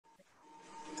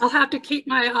I'll have to keep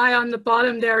my eye on the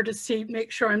bottom there to see,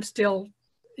 make sure I'm still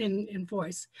in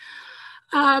voice.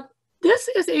 This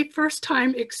is a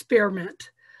first-time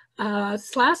experiment.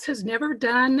 SLAS has never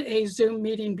done a Zoom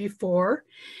meeting before,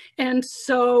 and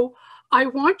so I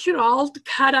want you all to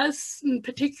cut us, and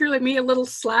particularly me, a little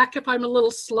slack if I'm a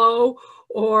little slow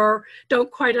or don't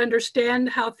quite understand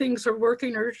how things are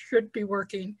working or should be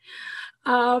working.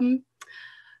 The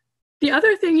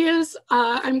other thing is,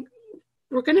 I'm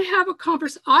going to have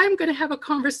a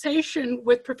conversation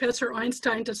with Professor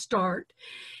Einstein to start.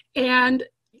 And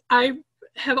I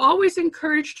have always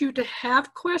encouraged you to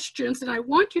have questions, and I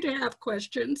want you to have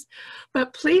questions,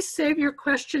 but please save your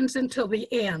questions until the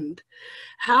end.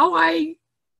 How I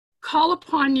call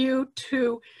upon you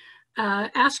to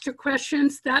ask your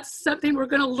questions, that's something we're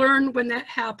going to learn when that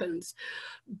happens.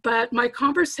 But my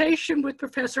conversation with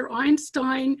Professor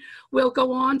Einstein will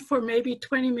go on for maybe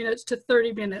 20 minutes to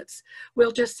 30 minutes.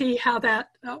 We'll just see how that,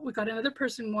 we got another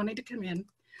person wanting to come in.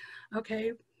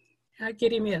 Okay,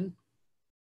 get him in.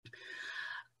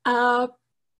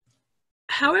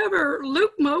 However,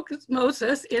 Luke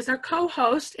Moses is our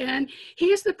co-host, and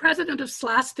he's the president of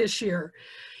SLAS this year.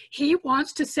 He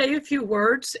wants to say a few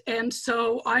words, and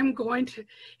so I'm going to,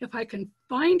 if I can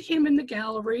find him in the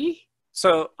gallery.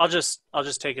 So I'll just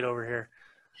take it over here.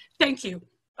 Thank you.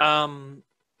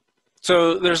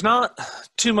 So there's not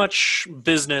too much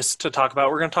business to talk about.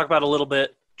 We're going to talk about a little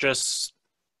bit just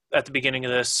at the beginning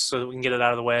of this so that we can get it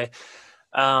out of the way.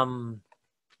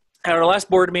 At our last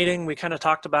board meeting, we kind of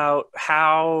talked about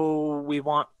how we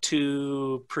want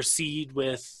to proceed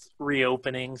with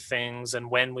reopening things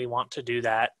and when we want to do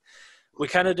that. We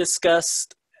kind of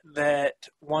discussed that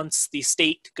once the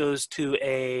state goes to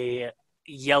a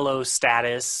yellow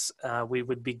status, we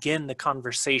would begin the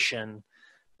conversation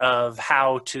of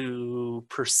how to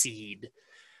proceed.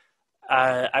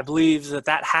 I believe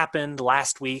that happened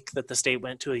last week, that the state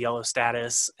went to a yellow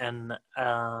status, and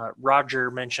Roger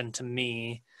mentioned to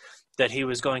me that he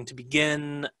was going to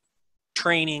begin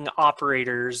training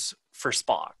operators for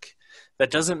Spock. That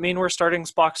doesn't mean we're starting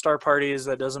Spock Star parties.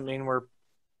 That doesn't mean we're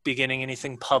beginning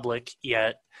anything public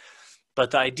yet.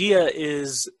 But the idea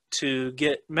is to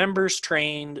get members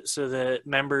trained so that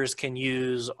members can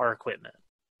use our equipment.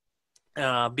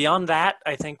 Beyond that,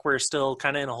 I think we're still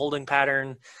kind of in a holding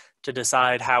pattern to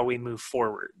decide how we move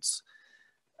forwards.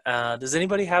 Does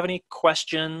anybody have any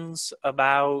questions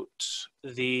about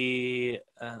the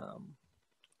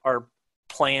our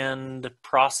planned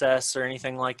process or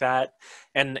anything like that?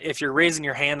 And if you're raising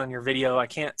your hand on your video, I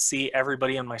can't see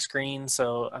everybody on my screen,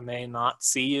 so I may not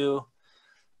see you.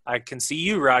 I can see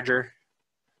you, Roger.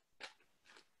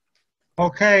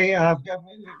 Okay,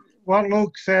 what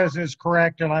Luke says is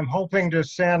correct, and I'm hoping to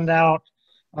send out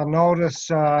a notice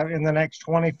in the next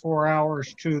 24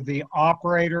 hours to the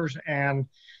operators and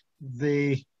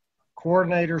the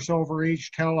coordinators over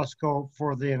each telescope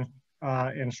for the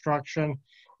instruction.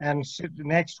 And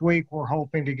next week, we're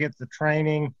hoping to get the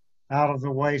training out of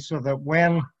the way so that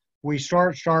when we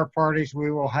start star parties,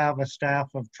 we will have a staff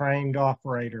of trained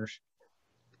operators.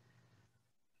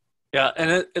 Yeah,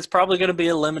 and it's probably going to be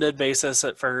a limited basis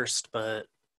at first, but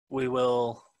we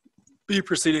will be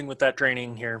proceeding with that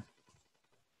training here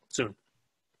soon.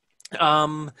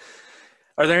 Are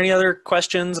there any other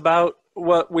questions about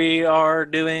what we are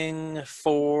doing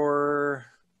for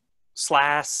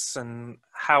SLAS and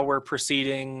how we're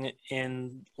proceeding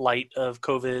in light of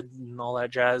COVID and all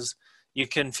that jazz? You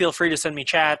can feel free to send me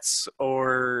chats,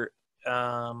 or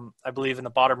I believe in the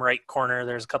bottom right corner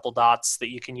there's a couple dots that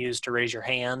you can use to raise your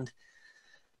hand.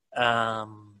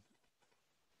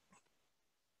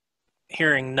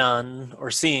 Hearing none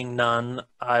or seeing none,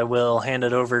 I will hand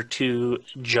it over to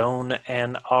Joan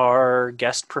and our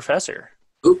guest professor.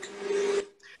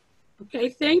 Okay,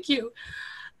 thank you.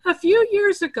 A few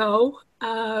years ago,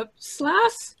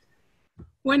 SLAS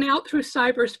went out through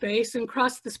cyberspace and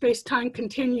crossed the space-time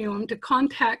continuum to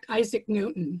contact Isaac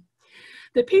Newton.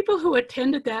 The people who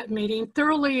attended that meeting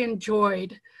thoroughly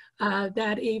enjoyed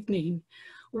that evening.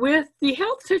 With the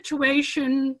health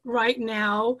situation right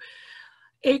now,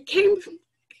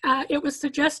 it was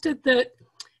suggested that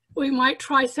we might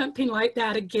try something like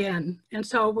that again. And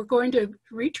so we're going to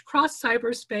reach across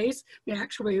cyberspace.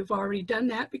 Actually, we've already done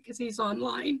that because he's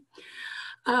online.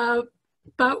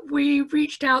 But we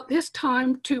reached out this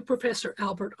time to Professor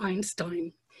Albert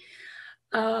Einstein.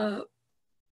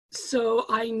 So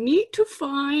I need to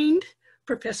find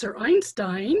Professor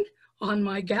Einstein on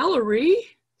my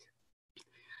gallery.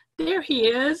 There he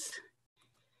is.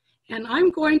 And I'm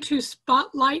going to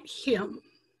spotlight him.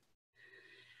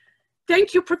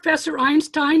 thank you, Professor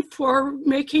Einstein, for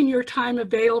making your time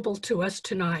available to us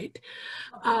tonight.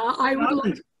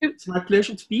 It's my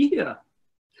pleasure to be here.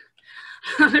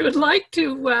 I would like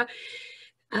to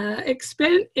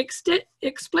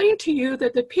explain to you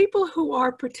that the people who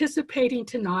are participating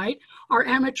tonight are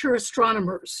amateur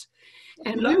astronomers.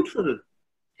 And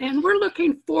we're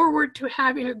looking forward to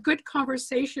having a good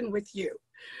conversation with you.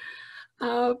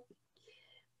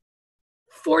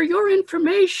 For your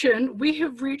information, we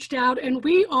have reached out and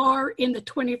we are in the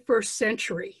 21st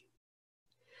century.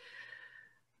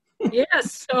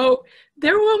 Yes, so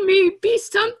there will be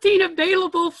something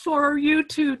available for you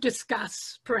to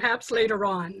discuss, perhaps later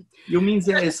on. You mean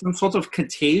there is some sort of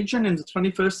contagion in the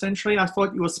 21st century? I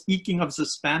thought you were speaking of the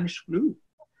Spanish flu.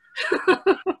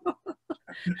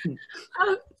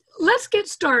 Let's get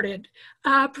started.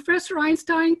 Professor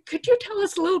Einstein, could you tell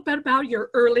us a little bit about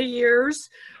your early years,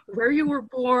 where you were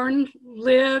born,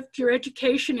 lived, your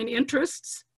education and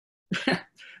interests?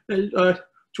 Well,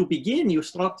 to begin, you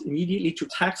start immediately to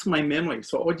tax my memory.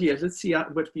 So, oh dear, let's see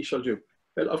what we shall do.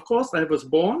 Well, of course, I was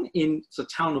born in the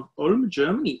town of Ulm,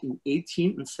 Germany in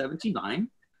 1879.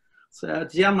 So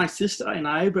there my sister and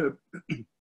I were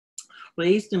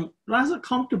raised in rather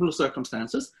comfortable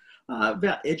circumstances,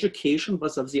 where education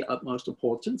was of the utmost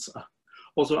importance.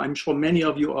 Also, I'm sure many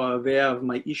of you are aware of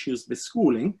my issues with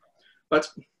schooling, but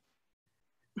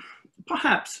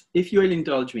perhaps, if you will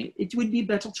indulge me, it would be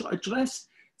better to address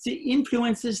the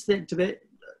influences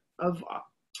of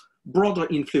broader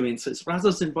influences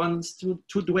rather than ones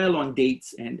to dwell on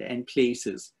dates and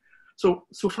places. So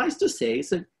suffice to say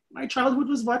that my childhood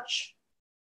was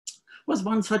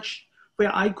one such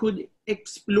where I could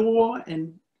explore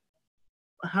and,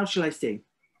 how shall I say,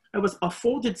 I was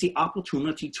afforded the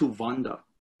opportunity to wonder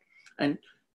and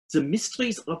the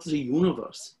mysteries of the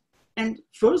universe, and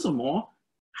furthermore,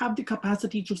 have the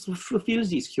capacity to fulfill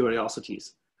these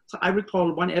curiosities. So I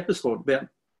recall one episode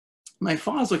where my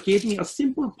father gave me a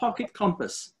simple pocket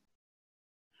compass,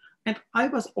 and I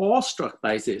was awestruck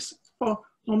by this, for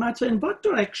no matter in what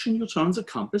direction you turn the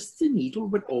compass, the needle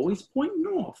would always point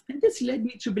north. And this led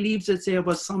me to believe that there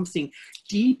was something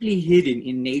deeply hidden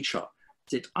in nature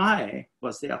that I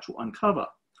was there to uncover.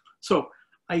 So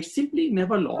I simply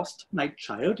never lost my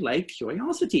childlike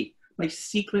curiosity. My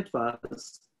secret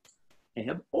was, I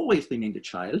have always remained a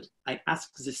child. I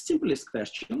ask the simplest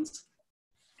questions,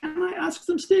 and I ask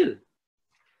them still.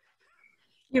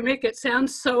 You make it sound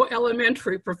so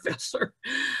elementary, Professor.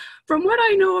 From what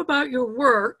I know about your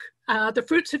work, The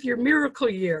Fruits of Your Miracle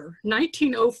Year,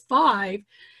 1905,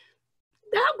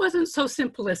 that wasn't so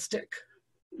simplistic.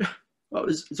 Well,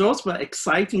 those were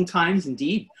exciting times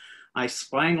indeed. I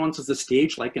sprang onto the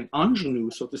stage like an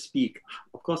ingenue, so to speak.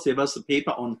 Of course, there was a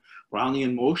paper on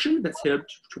Brownian motion that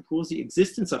helped to prove the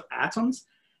existence of atoms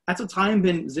at a time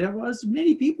when there was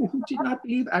many people who did not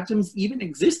believe atoms even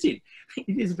existed.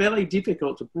 It is very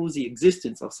difficult to prove the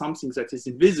existence of something that is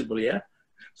invisible, yeah?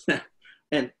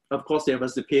 And of course, there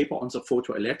was the paper on the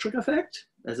photoelectric effect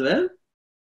as well.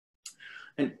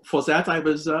 And for that, I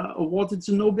was awarded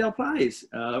the Nobel Prize,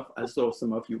 as though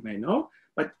some of you may know,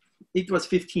 but it was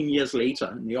 15 years later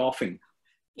in the offing.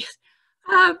 Yes.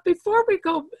 Before we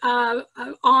go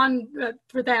on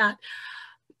for that,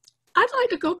 I'd like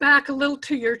to go back a little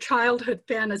to your childhood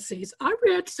fantasies. I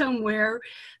read somewhere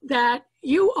that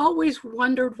you always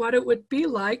wondered what it would be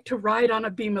like to ride on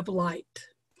a beam of light.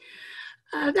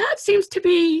 That seems to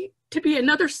be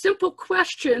another simple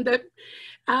question that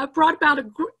brought about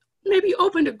maybe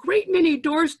opened a great many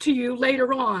doors to you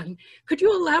later on. Could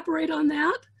you elaborate on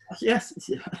that? Yes,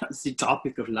 the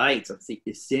topic of light, the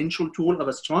essential tool of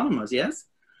astronomers, yes?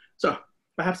 So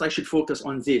perhaps I should focus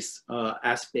on this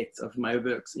aspect of my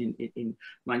works in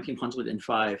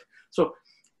 1905. So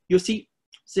you see,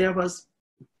 there was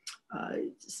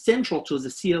central to the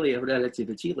theory of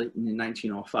relativity written in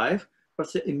 1905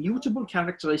 was the immutable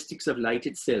characteristics of light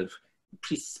itself.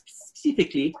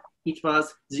 Specifically, it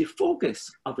was the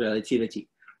focus of relativity.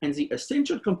 And the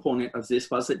essential component of this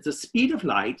was that the speed of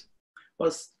light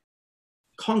was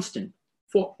constant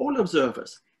for all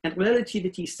observers. And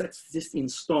relativity sets this in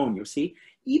stone, you see,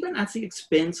 even at the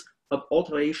expense of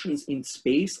alterations in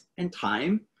space and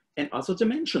time and other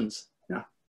dimensions. Yeah.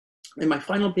 In my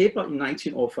final paper in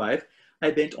 1905, I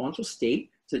went on to state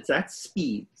that that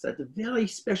speed, that very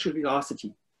special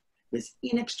velocity, was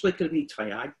inextricably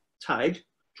tied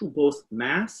to both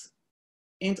mass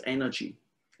and energy.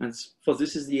 And for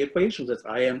this is the equation that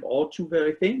I am all too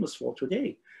very famous for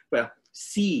today, where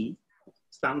C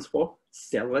stands for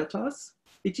celeritas,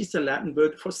 which is the Latin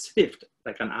word for swift,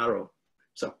 like an arrow.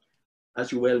 So,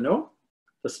 as you well know,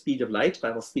 the speed of light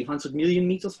travels 300 million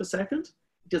meters per second.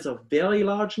 It is a very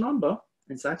large number,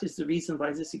 and that is the reason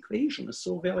why this equation is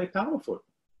so very powerful.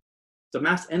 The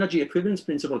mass energy equivalence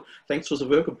principle, thanks to the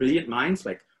work of brilliant minds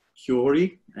like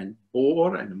Curie and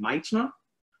Bohr and Meitner,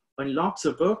 unlocked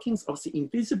the workings of the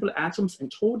invisible atoms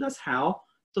and told us how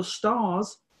the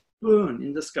stars burn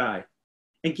in the sky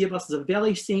and give us the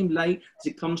very same light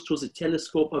that comes through the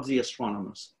telescope of the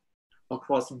astronomers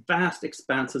across vast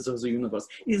expanses of the universe.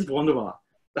 It is wonderful.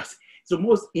 That's the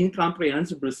most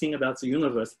incomprehensible thing about the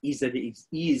universe, is that it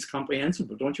is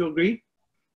comprehensible. Don't you agree?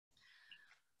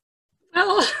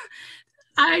 Well,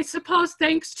 I suppose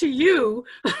thanks to you,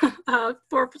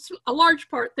 for a large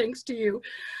part thanks to you.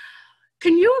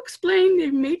 Can you explain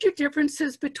the major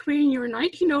differences between your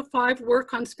 1905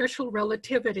 work on special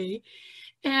relativity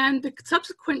and the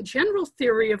subsequent general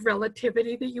theory of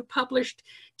relativity that you published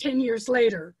 10 years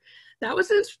later? That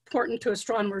was important to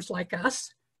astronomers like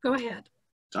us. Go ahead.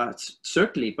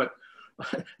 Certainly, but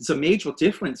the major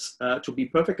difference, to be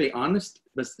perfectly honest,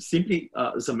 was simply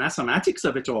the mathematics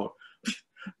of it all.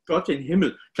 Gott in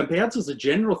Himmel, compared to the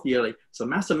general theory, the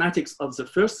mathematics of the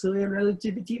first theory of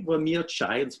relativity were mere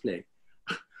child's play.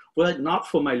 Were it not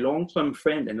for my long-term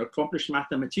friend and accomplished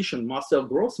mathematician, Marcel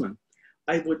Grossman,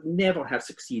 I would never have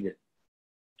succeeded.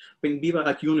 When we were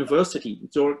at university,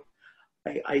 so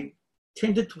I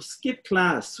tended to skip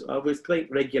class with great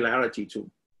regularity,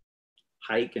 to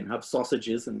hike and have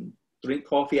sausages and drink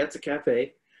coffee at the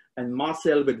cafe, and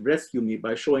Marcel would rescue me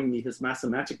by showing me his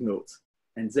mathematic notes.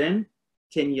 And then,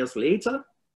 10 years later,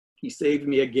 he saved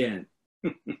me again.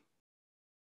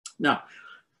 Now,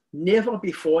 never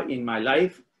before in my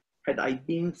life had I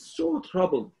been so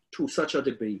troubled to such a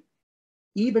degree.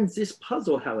 Even this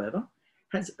puzzle, however,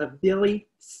 has a very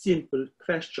simple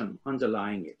question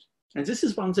underlying it. And this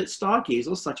is one that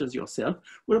stargazers such as yourself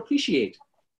will appreciate.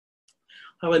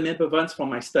 I remember once from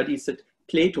my studies that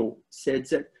Plato said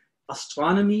that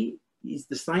astronomy is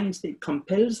the science that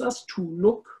compels us to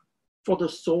look for the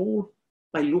soul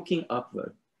by looking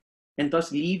upward, and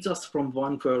thus leads us from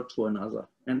one world to another.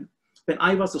 And when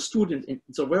I was a student,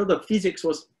 the world of physics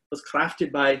was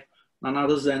crafted by none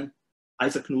other than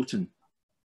Isaac Newton.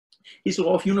 His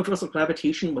law of universal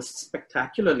gravitation was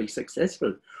spectacularly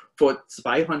successful for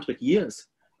 500 years,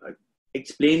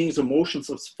 explaining the motions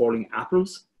of falling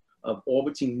apples, of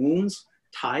orbiting moons,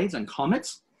 tides, and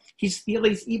comets. His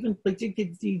theories even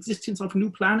predicted the existence of new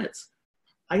planets.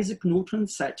 Isaac Newton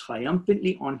sat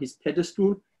triumphantly on his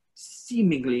pedestal,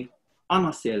 seemingly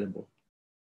unassailable.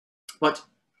 But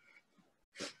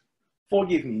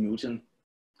forgive me, Newton,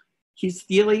 his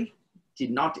theory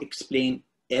did not explain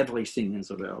everything in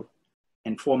the world.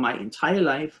 And for my entire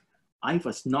life, I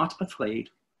was not afraid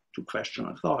to question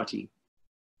authority.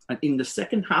 And in the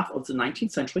second half of the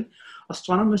 19th century,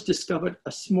 astronomers discovered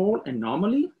a small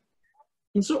anomaly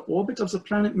in the orbit of the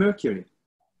planet Mercury.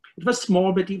 It was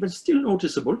small, but it was still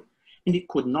noticeable, and it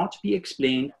could not be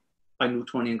explained by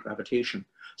Newtonian gravitation.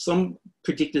 Some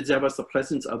predicted there was the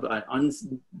presence of an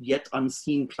yet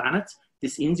unseen planet.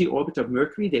 This in the orbit of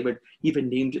Mercury. They would even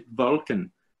named it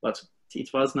Vulcan, but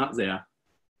it was not there.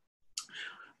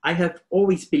 I have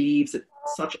always believed that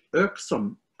such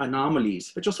irksome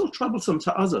anomalies, which are so troublesome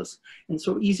to others and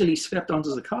so easily swept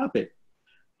under the carpet,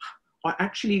 are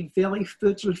actually very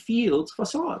fertile fields for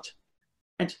thought.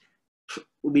 And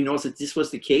we know that this was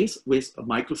the case with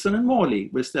Michelson and Morley,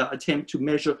 with their attempt to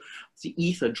measure the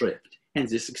ether drift. And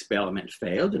this experiment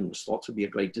failed and was thought to be a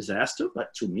great disaster,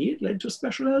 but to me, it led to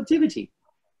special relativity.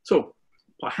 So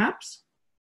perhaps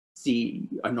the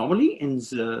anomaly in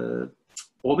the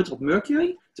orbit of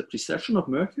Mercury, the precession of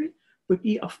Mercury, would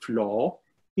be a flaw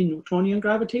in Newtonian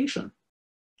gravitation.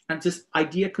 And this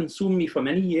idea consumed me for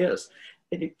many years.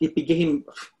 And it became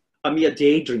a mere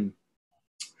daydream.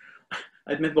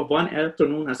 I remember one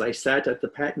afternoon as I sat at the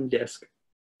patent desk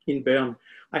in Bern,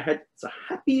 I had the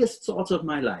happiest thoughts of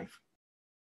my life.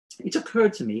 It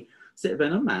occurred to me that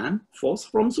when a man falls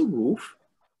from the roof,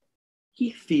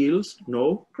 he feels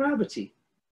no gravity.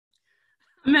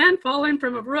 A man falling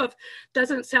from a roof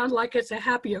doesn't sound like it's a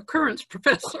happy occurrence,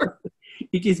 Professor.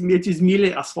 It is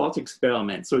merely a thought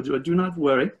experiment, so do not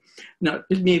worry. Now,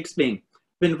 let me explain.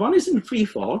 When one is in free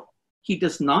fall, he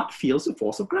does not feel the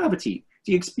force of gravity.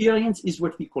 The experience is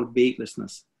what we call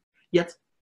weightlessness. Yet,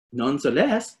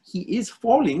 nonetheless, he is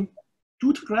falling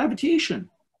due to gravitation.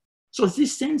 So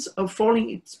this sense of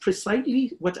falling is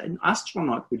precisely what an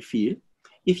astronaut would feel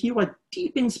if he were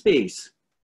deep in space,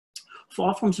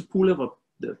 far from the pool of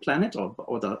the planet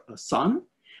or the sun,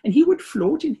 and he would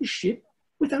float in his ship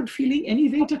without feeling any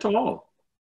weight at all.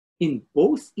 In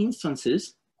both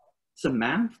instances, the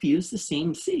man feels the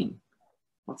same thing,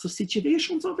 but the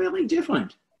situations are very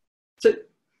different. So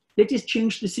Let us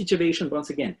change the situation once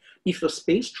again. If the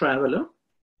space traveler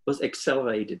was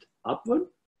accelerated upward,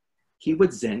 he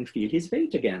would then feel his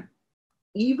weight again,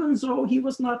 even though he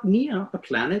was not near a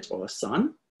planet or a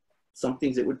sun,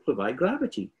 something that would provide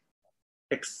gravity.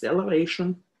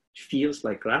 Acceleration feels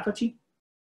like gravity,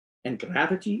 and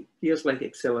gravity feels like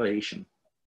acceleration.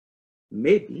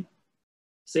 Maybe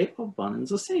they are one and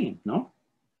the same, no?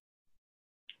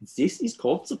 This is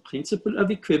called the principle of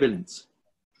equivalence.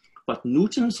 What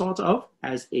Newton thought of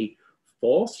as a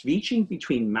force reaching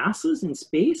between masses in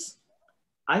space,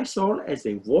 I saw as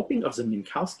a warping of the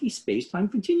Minkowski space-time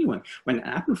continuum. When an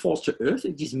apple falls to Earth,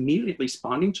 it is merely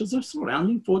responding to the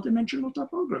surrounding four-dimensional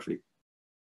topography.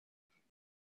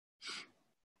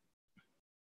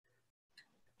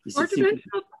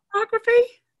 Four-dimensional topography?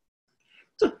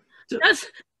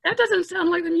 That doesn't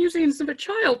sound like the musings of a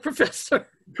child, Professor.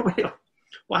 Well,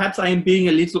 perhaps I am being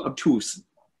a little obtuse.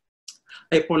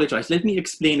 I apologize. Let me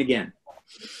explain again.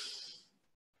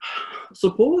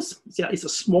 Suppose there is a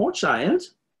small child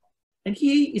and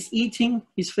he is eating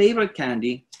his favorite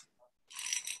candy,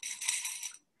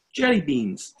 jelly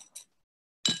beans.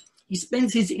 He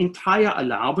spends his entire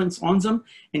allowance on them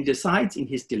and decides in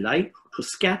his delight to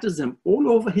scatter them all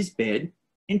over his bed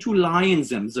and to lie in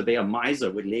them the way a miser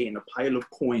would lay in a pile of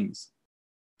coins.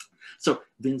 So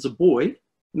when the boy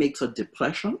makes a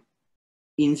depression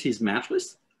in his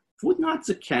mattress, would not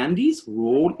the candies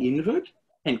roll inward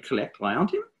and collect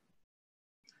around him?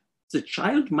 The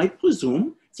child might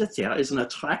presume that there is an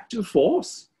attractive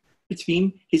force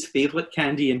between his favorite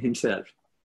candy and himself.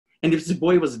 And if the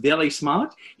boy was very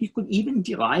smart, he could even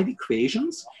derive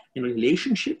equations and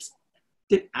relationships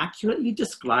that accurately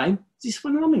describe this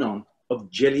phenomenon of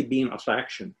jelly bean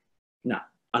attraction. Now,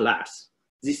 alas,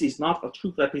 this is not a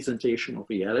true representation of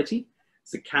reality.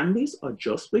 The candies are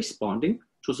just responding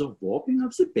to the warping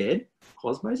of the bed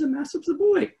caused by the mass of the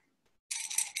boy.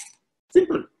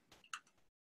 Simple.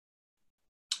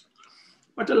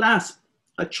 But alas,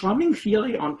 a charming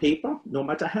theory on paper, no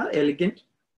matter how elegant,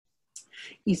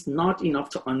 is not enough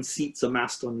to unseat the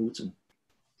master Newton.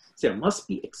 There must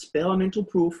be experimental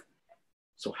proof.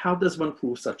 So how does one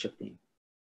prove such a thing?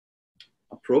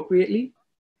 Appropriately,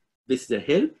 with the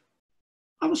help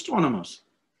of astronomers.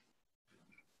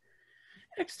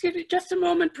 Excuse me, just a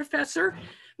moment, Professor.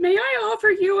 May I offer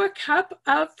you a cup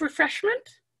of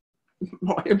refreshment?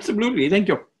 Oh, absolutely, thank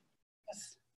you.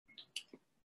 Yes.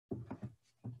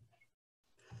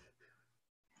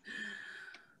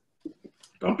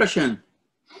 Dankeschön.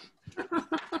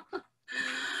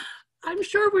 I'm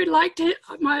sure we'd like to,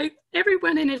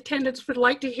 everyone in attendance would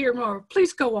like to hear more.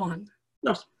 Please go on.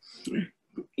 Yes.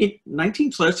 In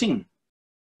 1913,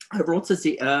 I wrote that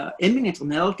the eminent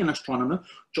American astronomer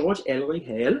George Ellery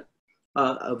Hale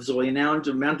of the renowned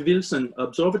Mount Wilson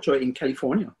Observatory in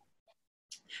California.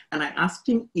 And I asked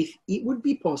him if it would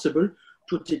be possible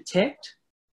to detect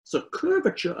the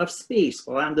curvature of space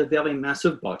around a very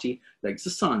massive body like the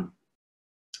sun.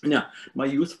 Now, my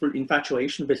youthful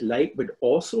infatuation with light would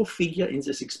also figure in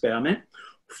this experiment,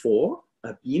 for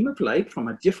a beam of light from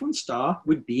a different star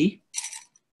would be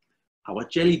our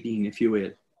jelly bean, if you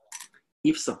will.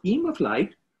 If the beam of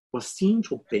light was seen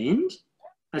to bend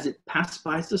as it passed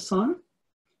by the sun,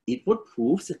 it would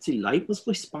prove that the light was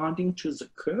responding to the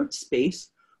curved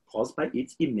space caused by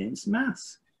its immense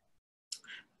mass.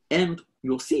 And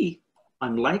you'll see,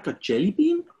 unlike a jelly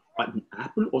bean or an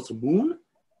apple or the moon,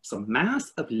 the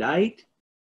mass of light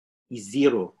is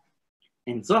zero.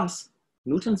 And thus,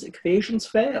 Newton's equations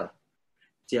fail.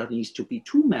 There needs to be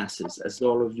two masses, as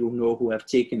all of you know who have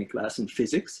taken a class in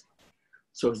physics.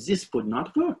 So this would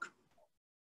not work.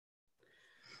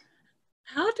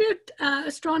 How did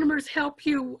astronomers help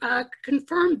you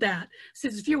confirm that,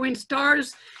 since viewing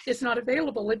stars is not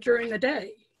available during the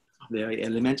day? A very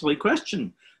elementary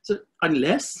question. So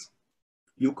unless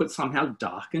you could somehow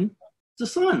darken the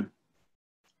sun,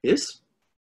 yes,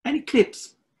 an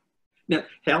eclipse. Now,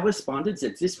 Hale responded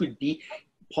that this would be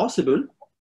possible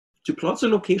to plot the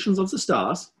locations of the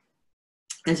stars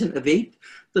and then await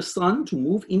the sun to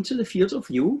move into the field of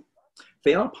view,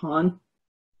 whereupon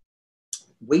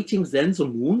waiting then the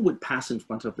moon would pass in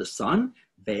front of the sun,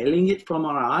 veiling it from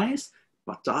our eyes,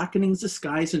 but darkening the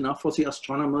skies enough for the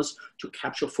astronomers to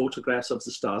capture photographs of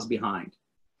the stars behind.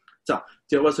 So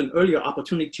there was an earlier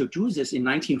opportunity to do this in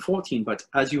 1914, but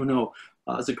as you know,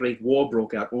 the Great War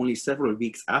broke out only several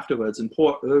weeks afterwards, and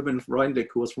poor Erwin Freundlich,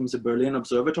 who was from the Berlin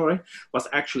Observatory, was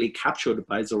actually captured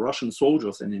by the Russian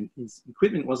soldiers, and his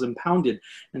equipment was impounded.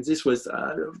 And this was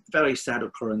a very sad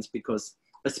occurrence, because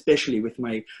especially with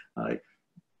my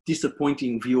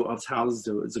disappointing view of how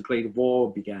the Great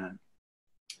War began.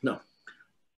 No,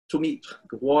 to me,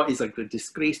 war is like a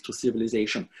disgrace to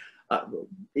civilization.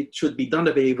 It should be done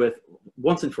away with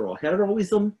once and for all.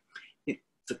 Heroism,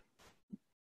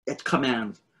 at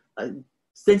command.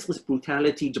 Senseless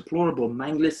brutality, deplorable,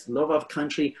 mindless love of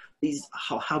country. These,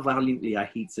 how valiantly I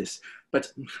hate this.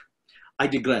 But I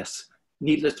digress.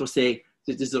 Needless to say,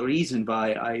 this is the reason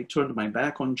why I turned my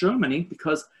back on Germany,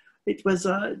 because it was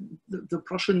the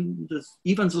Prussian,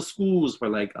 even the schools were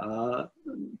like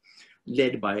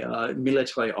led by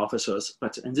military officers.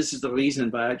 And this is the reason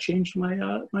why I changed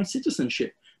my my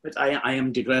citizenship. But I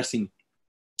am digressing.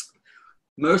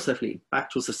 Mercifully, back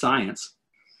to the science.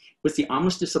 With the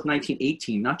armistice of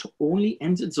 1918, not only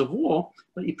ended the war,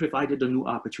 but it provided a new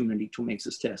opportunity to make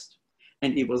this test.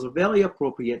 And it was very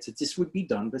appropriate that this would be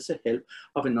done with the help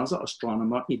of another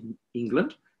astronomer in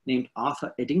England named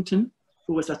Arthur Eddington,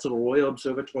 who was at the Royal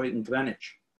Observatory in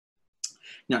Greenwich.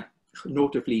 Now,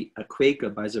 notably a Quaker,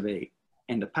 by the way,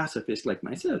 and a pacifist like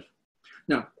myself.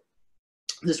 Now,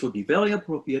 this would be very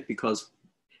appropriate because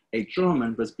a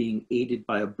German was being aided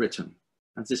by a Briton.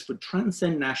 And this would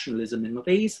transcend nationalism and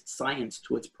raise science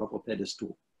to its proper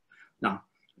pedestal. Now,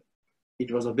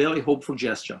 it was a very hopeful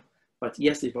gesture, but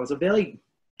yes, it was a very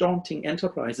daunting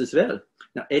enterprise as well.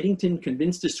 Now, Eddington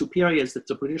convinced his superiors that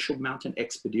the British should mount an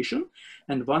expedition,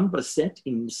 and one was set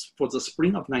in for the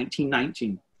spring of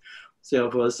 1919. There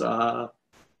was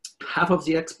half of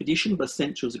the expedition was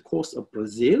sent to the coast of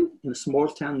Brazil in a small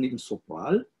town named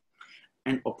Sobral,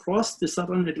 and across the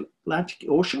southern Atlantic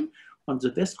Ocean on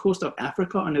the west coast of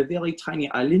Africa on a very tiny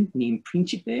island named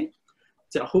Principe.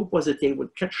 Their hope was that they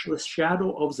would catch the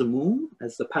shadow of the moon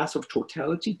as the path of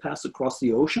totality passed across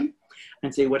the ocean,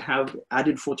 and they would have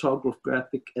added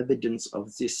photographic evidence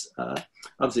of this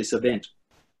event.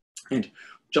 And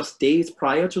just days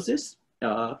prior to this,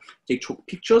 they took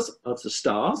pictures of the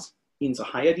stars in the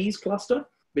Hyades cluster,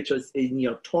 which is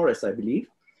near Taurus, I believe,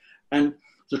 and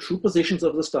the true positions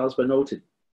of the stars were noted.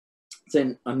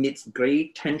 Then, amidst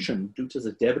great tension due to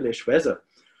the devilish weather,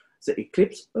 the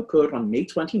eclipse occurred on May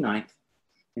 29th,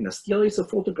 and a series of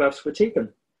photographs were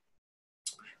taken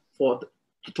for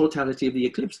the totality of the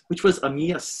eclipse, which was a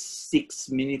mere 6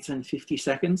 minutes and 50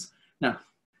 seconds. Now,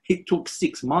 it took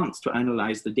 6 months to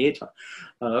analyze the data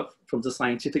from the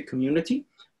scientific community,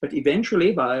 but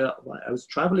eventually, while I was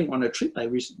traveling on a trip, I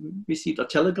received a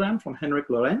telegram from Henrik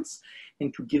Lorentz,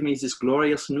 and to give me this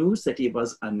glorious news that it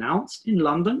was announced in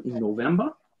London in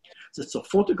November, that the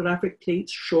photographic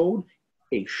plates showed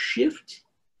a shift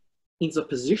in the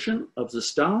position of the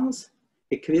stars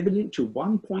equivalent to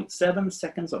 1.7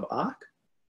 seconds of arc,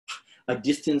 a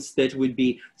distance that would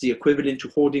be the equivalent to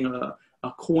holding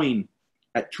a coin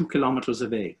at 2 kilometers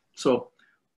away. So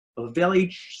a very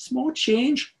small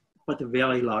change, but a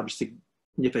very large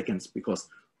significance, because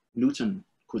Newton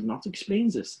could not explain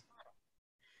this.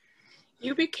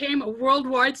 You became a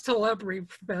worldwide celebrity,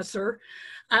 Professor.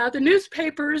 The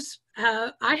newspapers,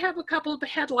 I have a couple of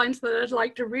headlines that I'd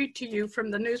like to read to you from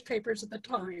the newspapers at the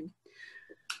time.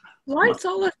 Lights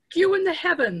all askew in the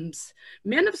heavens.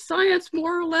 Men of science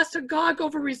more or less agog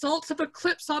over results of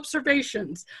eclipse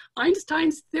observations.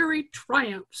 Einstein's theory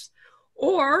triumphs.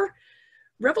 Or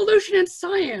revolution in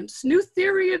science, new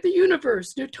theory of the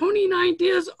universe, Newtonian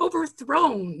ideas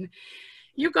overthrown.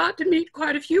 You got to meet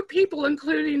quite a few people,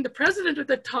 including the president at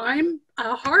the time,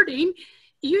 Harding.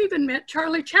 You even met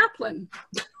Charlie Chaplin.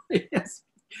 Yes,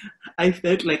 I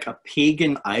felt like a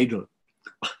pagan idol.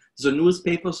 The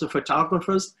newspapers, the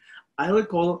photographers, I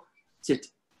recall that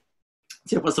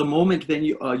there was a moment when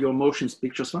your motion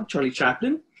pictures from Charlie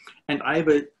Chaplin, and I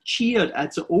cheered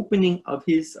at the opening of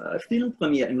his film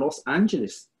premiere in Los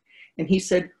Angeles. And he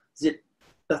said that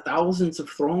the thousands of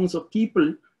throngs of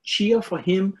people cheer for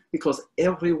him because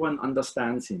everyone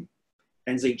understands him.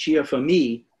 And they cheer for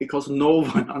me because no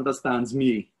one understands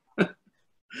me.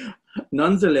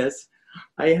 Nonetheless,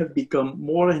 I have become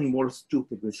more and more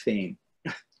stupid with fame,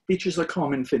 which is a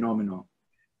common phenomenon.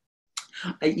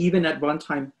 I even at one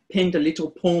time penned a little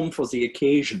poem for the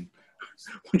occasion.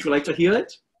 Would you like to hear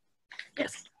it?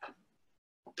 Yes.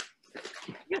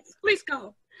 Yes, please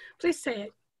go. Please say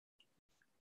it.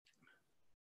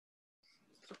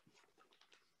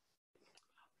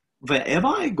 Wherever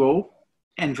I go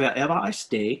and wherever I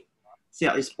stay,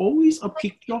 there is always a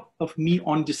picture of me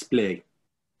on display.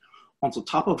 On the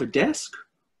top of a desk,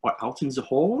 or out in the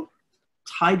hall,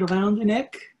 tied around the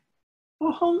neck,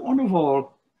 or hung on a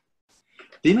wall.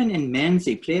 Women and men,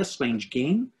 they play a strange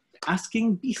game,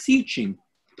 asking, beseeching,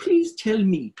 please tell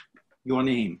me your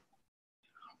name.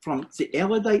 From the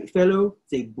erudite fellow,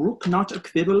 they brook not a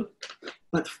quibble,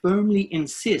 but firmly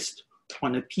insist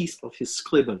on a piece of his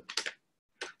scribble.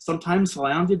 Sometimes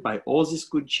surrounded by all this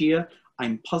good cheer,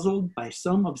 I'm puzzled by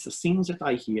some of the things that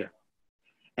I hear,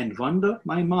 and wonder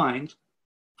my mind,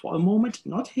 for a moment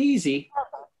not hazy,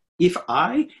 if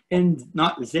I and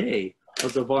not they are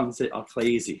the ones that are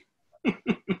crazy.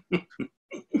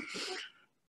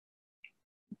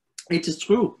 It is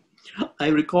true. I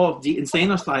recall the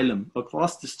insane asylum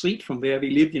across the street from where we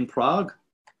lived in Prague.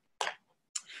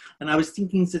 And I was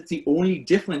thinking that the only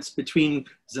difference between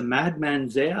the madman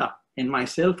there and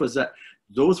myself was that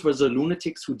those were the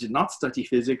lunatics who did not study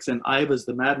physics, and I was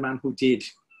the madman who did.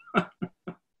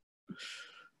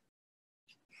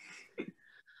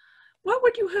 What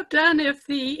would you have done if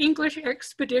the English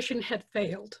expedition had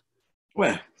failed?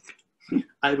 Well,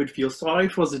 I would feel sorry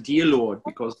for the dear Lord,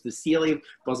 because the theory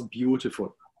was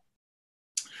beautiful.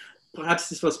 Perhaps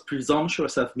this was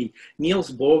presumptuous of me.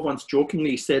 Niels Bohr once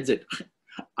jokingly said that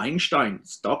Einstein,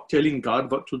 stop telling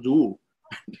God what to do.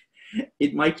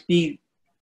 It might be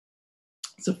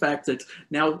the fact that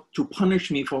now, to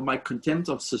punish me for my contempt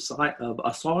of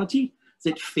authority,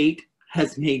 that fate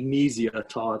has made me the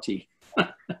authority.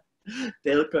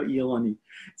 Delca irony.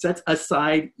 That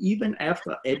aside, even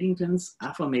after Eddington's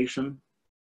affirmation,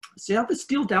 there were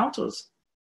still doubters.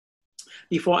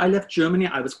 Before I left Germany,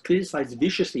 I was criticized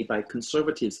viciously by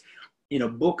conservatives in a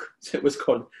book that was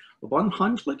called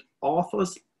 100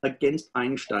 Authors Against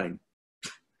Einstein.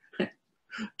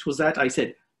 To that I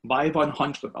said, why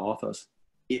 100 authors?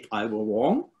 If I were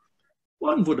wrong,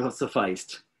 one would have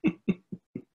sufficed.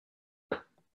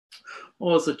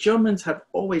 Oh, the Germans have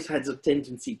always had the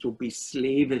tendency to be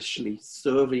slavishly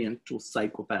servient to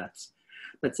psychopaths,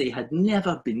 but they had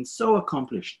never been so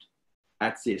accomplished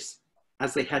at this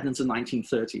as they had in the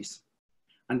 1930s.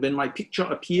 And when my picture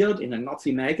appeared in a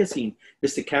Nazi magazine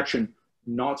with the caption,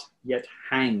 "Not yet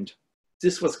hanged,"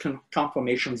 this was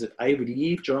confirmation that I would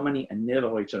leave Germany and never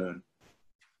return.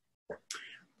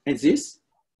 And this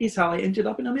is how I ended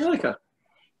up in America.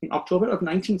 In October of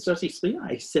 1933,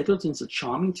 I settled in the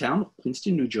charming town of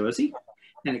Princeton, New Jersey,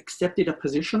 and accepted a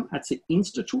position at the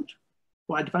Institute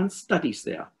for Advanced Studies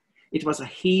there. It was a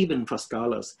haven for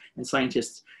scholars and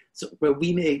scientists, where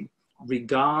we may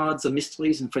regard the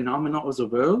mysteries and phenomena of the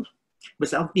world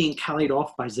without being carried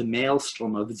off by the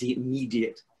maelstrom of the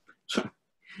immediate.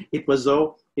 It was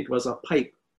though it was a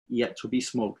pipe yet to be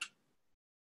smoked.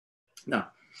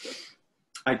 Now,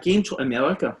 I came to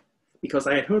America because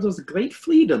I had heard of the great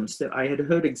freedoms that I had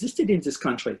heard existed in this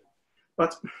country.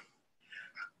 But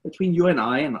between you and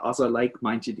I and other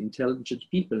like-minded, intelligent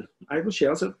people, I will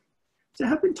share that there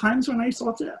have been times when I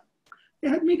thought that I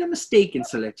had made a mistake in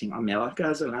selecting America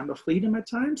as a land of freedom at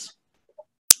times.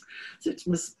 It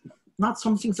was not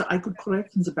something that I could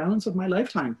correct in the balance of my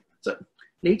lifetime. So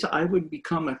later I would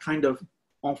become a kind of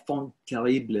enfant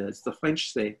terrible, as the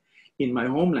French say, in my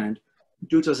homeland,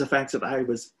 due to the fact that I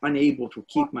was unable to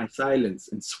keep my silence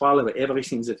and swallow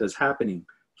everything that is happening,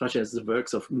 such as the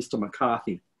works of Mr.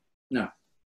 McCarthy. No,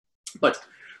 but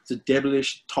the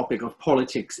devilish topic of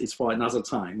politics is for another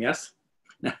time, yes?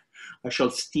 Now, I shall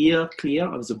steer clear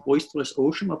of the boisterous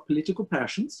ocean of political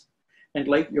passions, and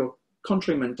like your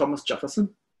countryman Thomas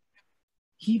Jefferson,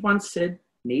 he once said,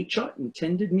 nature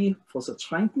intended me for the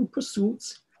tranquil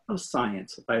pursuits of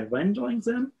science by rendering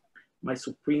them my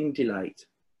supreme delight.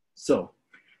 So,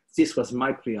 this was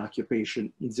my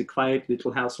preoccupation in the quiet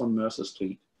little house on Mercer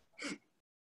Street.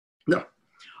 No,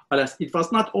 alas, it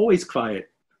was not always quiet.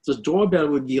 The doorbell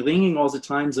would be ringing all the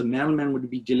time. The mailman would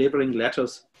be delivering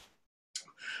letters.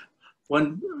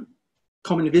 One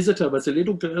common visitor was a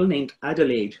little girl named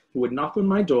Adelaide, who would knock on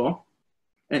my door,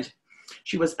 and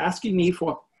she was asking me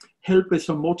for help with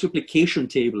her multiplication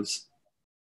tables.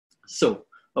 So,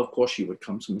 of course, she would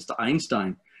come to Mr.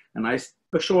 Einstein, and I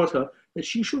assured her that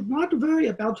she should not worry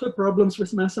about her problems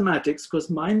with mathematics, because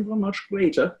mine were much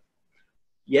greater.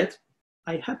 Yet,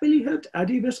 I happily helped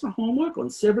Addie with her homework on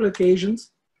several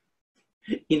occasions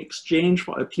in exchange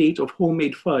for a plate of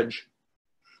homemade fudge.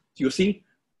 You see,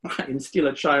 I am still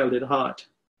a child at heart.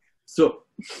 So,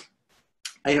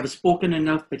 I have spoken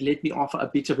enough, but let me offer a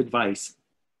bit of advice.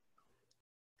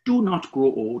 Do not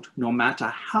grow old, no matter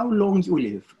how long you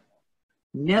live.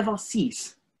 Never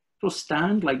cease to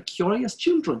stand like curious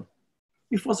children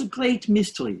before the great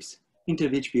mysteries into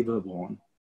which we were born.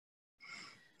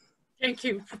 Thank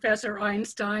you, Professor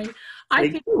Einstein.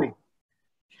 Thank you.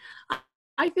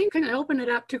 I think we can open it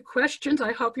up to questions.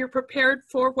 I hope you're prepared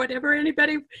for whatever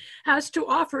anybody has to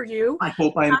offer you. I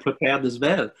hope I am prepared as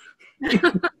well.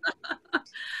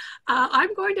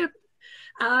 I'm going to,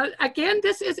 again,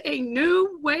 this is a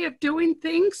new way of doing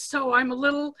things, so I'm a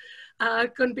little,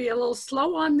 going to be a little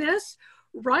slow on this.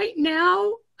 Right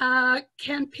now,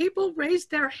 can people raise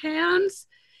their hands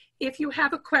if you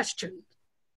have a question?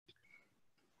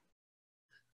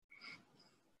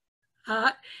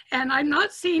 And I'm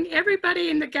not seeing everybody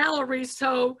in the gallery,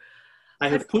 so. I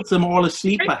have put them all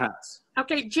asleep, perhaps.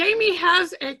 Okay, Jamie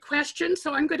has a question,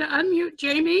 so I'm going to unmute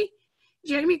Jamie.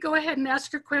 Jamie, go ahead and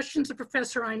ask your questions of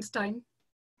Professor Einstein.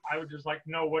 I would just like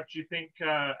to know what you think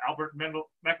Albert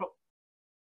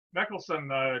Michelson,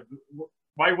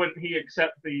 why wouldn't he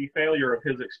accept the failure of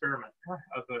his experiment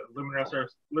of the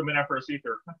luminiferous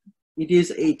ether? It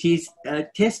is a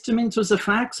testament to the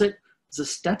fact that the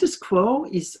status quo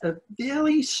is a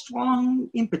very strong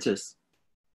impetus.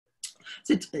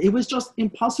 That it was just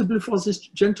impossible for this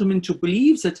gentleman to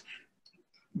believe that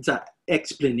the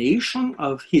explanation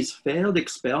of his failed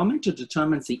experiment to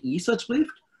determine the ether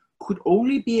drift could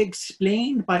only be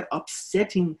explained by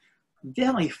upsetting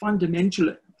very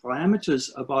fundamental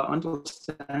parameters of our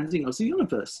understanding of the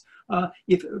universe.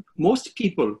 If most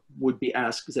people would be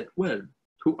asked that, well,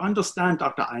 to understand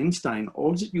Dr. Einstein,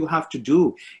 all that you have to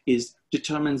do is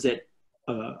determine that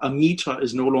a meter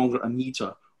is no longer a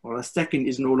meter, or a second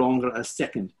is no longer a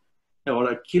second,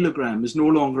 or a kilogram is no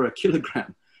longer a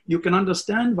kilogram. You can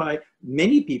understand why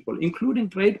many people, including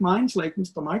great minds like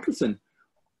Mr. Michelson,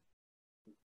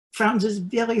 found this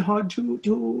very hard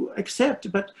to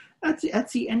accept. But at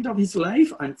the end of his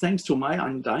life, and thanks to my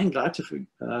undying gratitude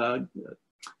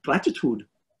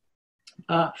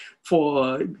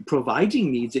for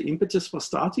providing me the impetus for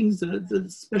starting the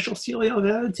special theory of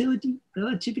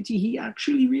relativity, he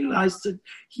actually realized that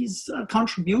his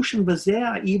contribution was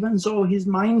there, even though his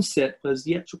mindset was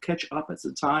yet to catch up at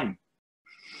the time.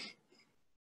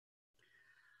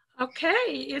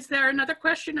 Okay, is there another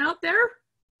question out there?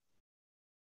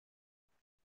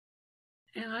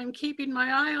 And I'm keeping my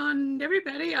eye on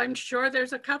everybody. I'm sure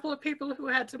there's a couple of people who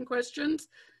had some questions.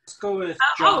 Let's go with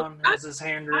John, has his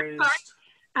hand raised.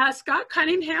 Scott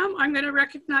Cunningham, I'm going to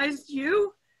recognize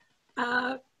you.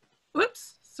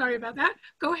 Whoops, sorry about that.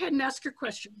 Go ahead and ask your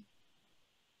question.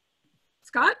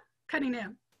 Scott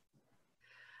Cunningham.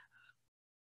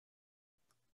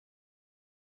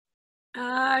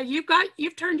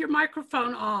 You've turned your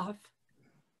microphone off.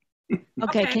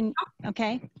 Okay,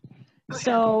 okay.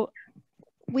 So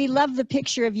we love the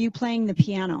picture of you playing the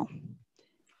piano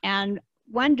and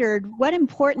wondered what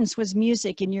importance was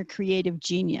music in your creative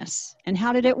genius and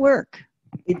how did it work?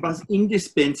 It was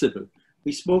indispensable.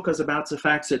 We spoke about the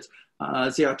fact that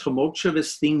there are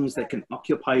tumultuous things that can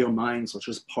occupy your mind, such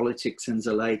as politics and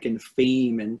the like, and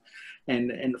fame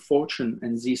and fortune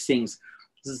and these things.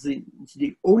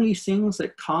 The only things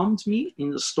that calmed me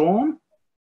in the storm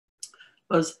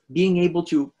was being able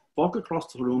to walk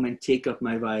across the room and take up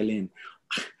my violin.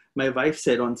 My wife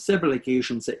said on several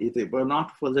occasions that if it were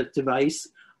not for that device,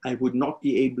 I would not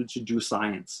be able to do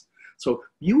science. So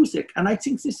music, and I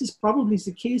think this is probably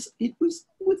the case, it was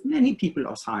with many people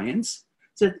of science,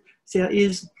 that there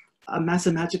is a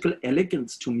mathematical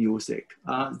elegance to music,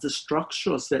 the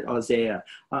structures that are there,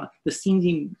 the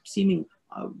seeming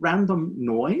random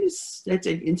noise that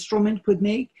an instrument could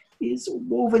make is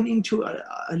woven into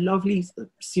a lovely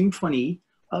symphony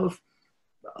of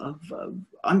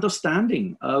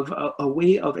understanding, of a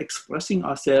way of expressing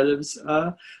ourselves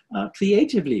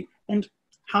creatively. And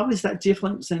how is that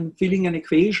different than filling an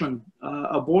equation,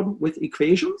 a board with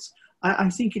equations? I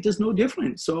think it is no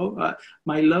different. So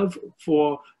my love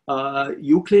for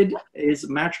Euclid is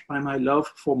matched by my love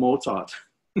for Mozart.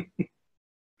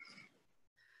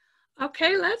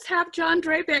 Okay, let's have John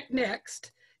Drabeck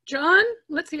next. John,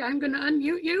 let's see, I'm going to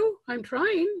unmute you. I'm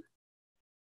trying.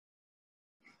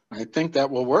 I think that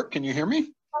will work. Can you hear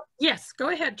me? Yes, go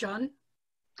ahead, John.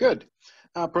 Good.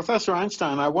 Professor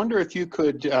Einstein, I wonder if you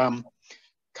could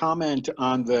comment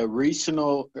on the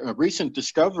recent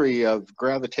discovery of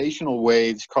gravitational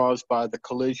waves caused by the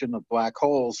collision of black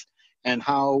holes and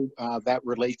how that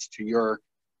relates to your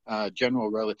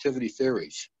general relativity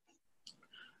theories.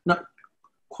 Now,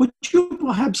 could you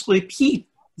perhaps repeat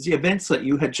the events that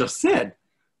you had just said?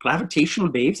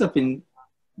 Gravitational waves have been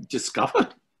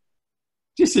discovered?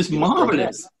 This is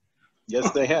marvelous. Yes,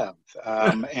 they have.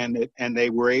 And they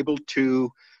were able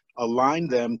to align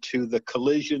them to the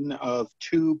collision of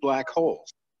two black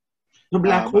holes. The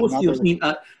black holes, you mean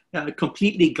a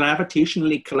completely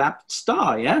gravitationally collapsed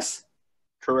star, yes?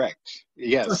 Correct.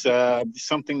 Yes,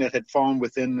 something that had fallen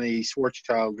within the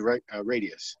Schwarzschild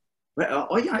radius. Well,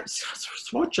 oh yeah,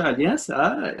 Schwarzschild, yes.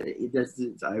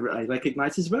 I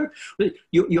recognize his work. But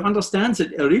you understand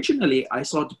that originally I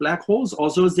thought black holes,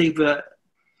 although they were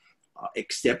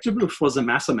acceptable for the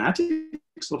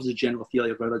mathematics of the general theory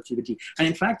of relativity, and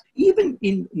in fact, even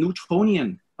in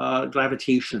Newtonian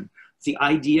gravitation, the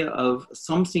idea of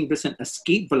something with an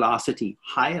escape velocity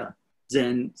higher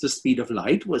then the speed of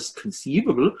light was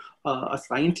conceivable. A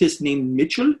scientist named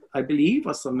Mitchell, I believe,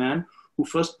 was the man who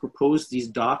first proposed these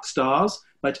dark stars,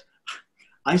 but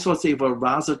I thought they were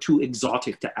rather too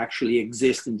exotic to actually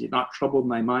exist and did not trouble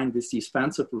my mind with these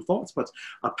fanciful thoughts, but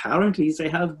apparently they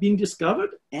have been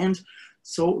discovered. And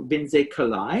so when they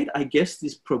collide, I guess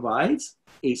this provides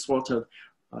a sort of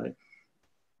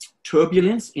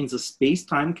turbulence in the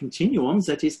space-time continuum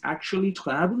that is actually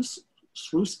travels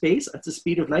through space at the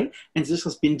speed of light. And this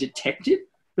has been detected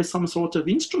with some sort of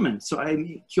instrument. So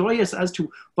I'm curious as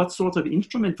to what sort of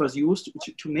instrument was used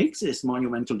to make this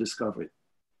monumental discovery.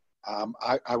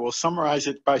 I will summarize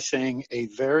it by saying a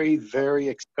very, very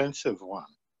expensive one.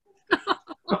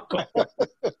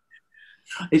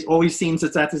 It always seems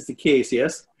that that is the case,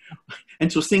 yes? And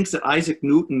to think that Isaac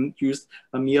Newton used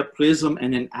a mere prism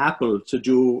and an apple to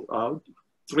do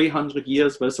 300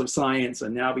 years worth of science,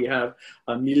 and now we have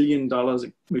 $1 million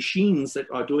machines that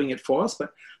are doing it for us.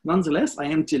 But nonetheless, I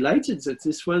am delighted that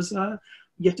this was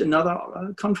yet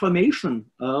another confirmation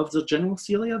of the general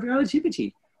theory of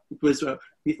relativity. It was,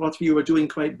 we thought we were doing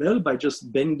quite well by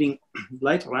just bending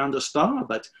light around a star,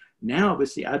 but now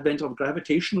with the advent of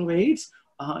gravitational waves,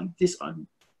 this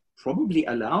probably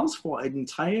allows for an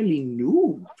entirely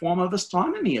new form of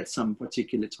astronomy at some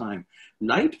particular time.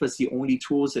 Light was the only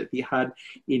tools that we had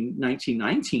in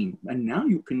 1919, and now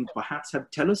you can perhaps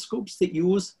have telescopes that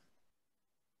use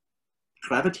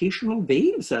gravitational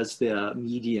waves as their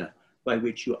media by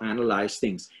which you analyze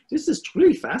things. This is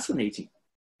truly fascinating.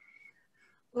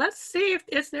 Let's see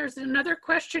if there's another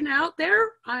question out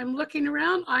there. I'm looking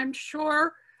around. I'm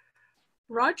sure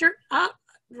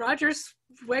Roger's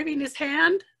waving his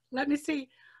hand. Let me see.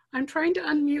 I'm trying to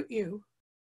unmute you.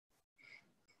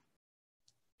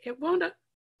 It won't.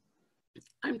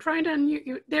 I'm trying to unmute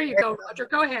you. There you go, Roger.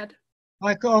 Go ahead.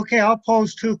 Okay, I'll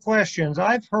pose two questions.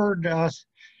 I've heard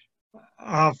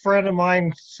a friend of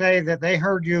mine say that they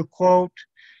heard you quote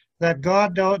that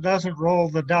God doesn't roll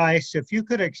the dice. If you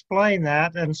could explain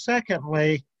that. And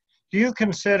secondly, do you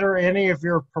consider any of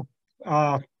your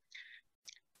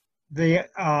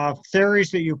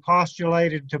theories that you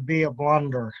postulated to be a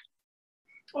blunder?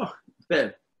 Oh,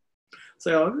 well,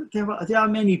 so there are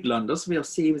many blunders. We'll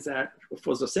save that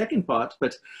for the second part,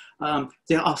 but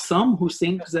there are some who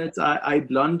think that I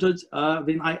blundered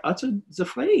when I uttered the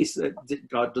phrase that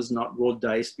God does not roll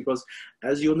dice, because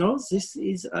as you know, this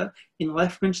is in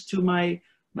reference to my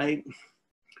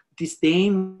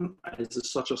disdain,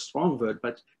 is such a strong word,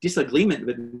 but disagreement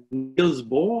with Niels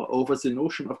Bohr over the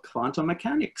notion of quantum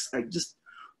mechanics. I just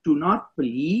do not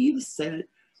believe that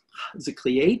the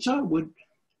creator would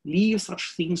leave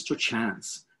such things to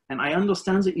chance. And I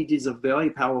understand that it is a very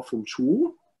powerful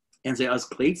tool and there is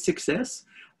great success.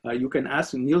 You can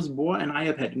ask Niels Bohr, and I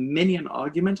have had many an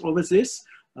argument over this,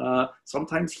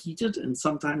 sometimes heated and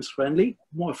sometimes friendly,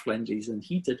 more friendly than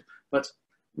heated. But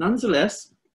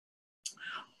nonetheless,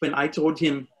 when I told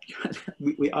him,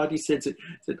 we already said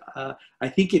that I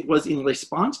think it was in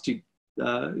response to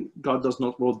God does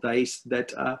not roll dice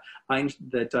that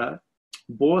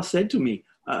Bohr said to me,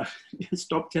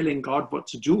 stop telling God what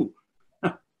to do.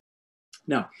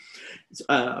 Now,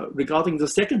 regarding the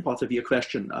second part of your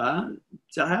question,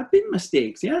 there have been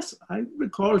mistakes. Yes, I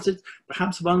recall that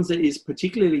perhaps one that is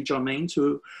particularly germane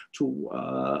to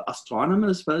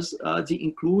astronomers was the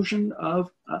inclusion of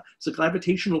the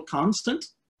gravitational constant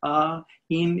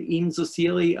in the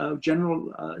theory of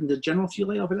in the general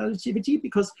theory of relativity,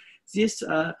 because this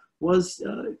was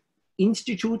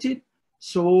instituted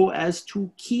so as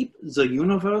to keep the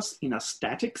universe in a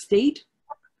static state.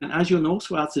 And as you know,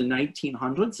 throughout the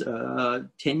 1900s,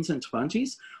 10s and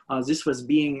 20s, this was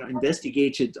being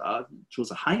investigated to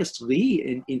the highest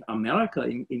degree in America,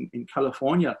 in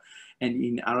California and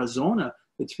in Arizona,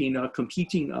 between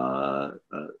competing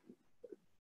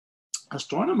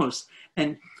astronomers.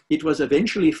 And it was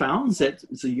eventually found that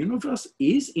the universe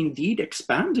is indeed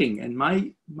expanding. And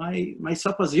my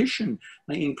supposition,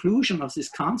 my inclusion of this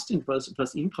constant was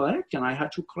incorrect, and I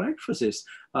had to correct for this,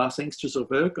 thanks to the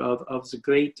work of the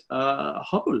great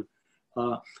Hubble,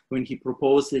 when he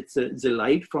proposed that the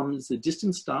light from the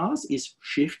distant stars is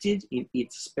shifted in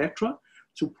its spectra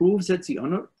to prove that the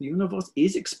universe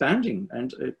is expanding.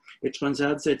 And it turns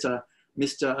out that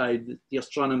the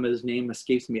astronomer's name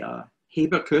escapes me,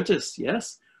 Heber Curtis,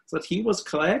 yes, that he was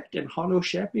correct and Harlow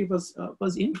Shapley was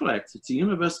incorrect. The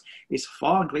universe is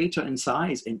far greater in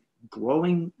size and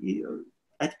growing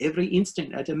at every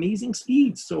instant at amazing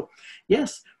speeds. So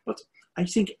yes, but I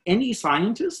think any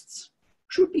scientists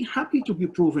should be happy to be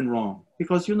proven wrong,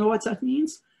 because you know what that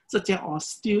means? That there are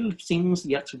still things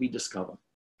yet to be discovered.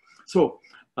 So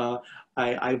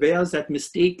I wear that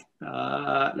mistake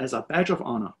as a badge of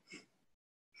honor.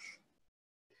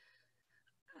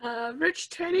 Rich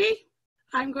Teddy,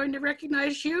 I'm going to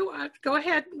recognize you. Go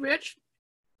ahead, Rich.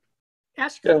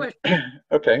 Ask your question.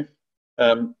 Okay.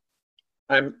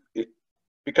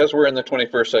 Because we're in the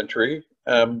 21st century,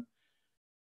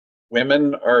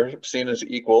 women are seen as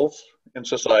equals in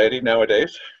society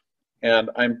nowadays. And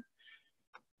I'm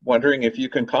wondering if you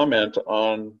can comment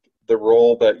on the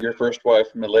role that your first wife,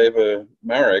 Mileva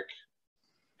Marek,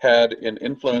 had in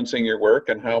influencing your work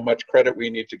and how much credit we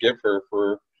need to give her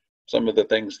for some of the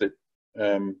things that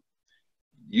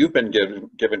you've been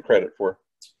given credit for.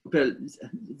 Well,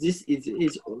 this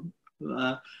is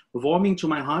warming to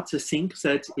my heart to think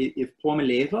that if poor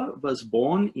Mileva was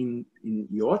born in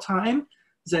your time,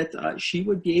 that she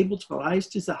would be able to rise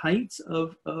to the heights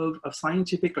of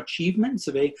scientific achievements.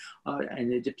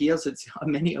 And it appears that there are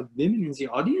many of women in the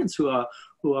audience who are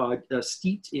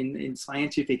steeped in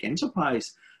scientific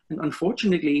enterprise. And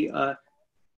unfortunately,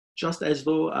 just as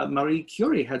though Marie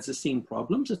Curie had the same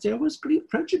problems, that there was great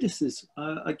prejudices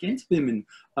against women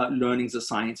learning the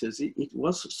sciences. It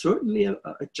was certainly a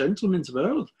gentleman's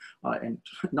world, and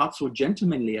not so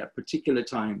gentlemanly at particular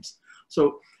times.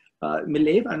 So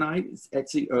Mileva and I,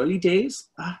 at the early days,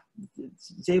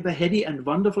 they were heady and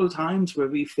wonderful times where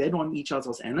we fed on each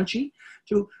other's energy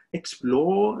to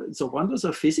explore the wonders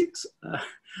of physics.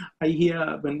 I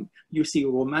hear when you see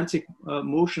romantic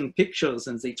motion pictures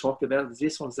and they talk about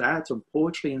this or that, or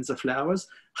poetry and the flowers,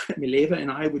 Mileva and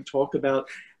I would talk about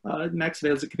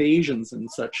Maxwell's equations and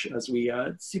such as we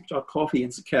sipped our coffee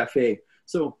in the cafe.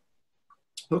 So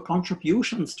her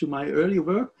contributions to my early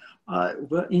work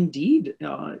were indeed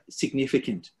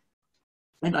significant.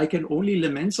 And I can only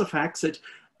lament the fact that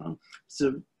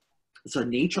the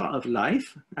nature of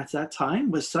life at that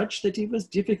time was such that it was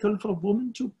difficult for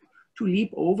women to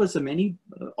leap over the many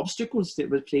obstacles that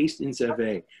were placed in their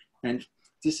way. And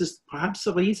this is perhaps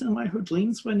the reason why her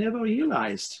dreams were never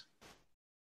realized.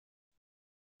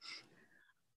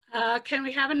 Can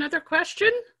we have another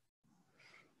question?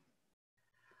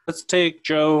 Let's take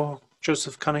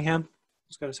Joseph Cunningham.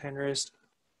 He's got his hand raised.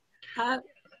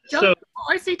 Joe,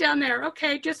 I see down there.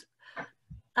 Okay, just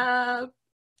go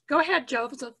ahead,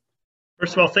 Joseph.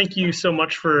 First of all, thank you so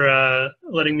much for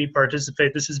letting me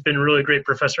participate. This has been really great,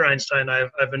 Professor Einstein.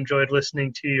 I've enjoyed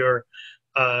listening to your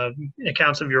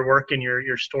accounts of your work and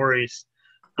your stories.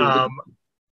 A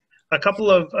couple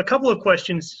of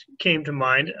questions came to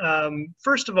mind.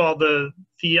 First of all,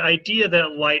 the idea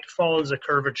that light follows a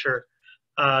curvature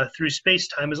through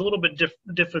space-time is a little bit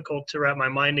difficult to wrap my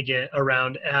mind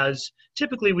around, as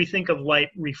typically we think of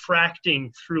light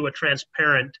refracting through a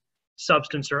transparent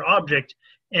substance or object,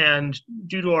 and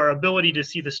due to our ability to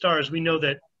see the stars, we know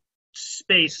that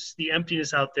space, the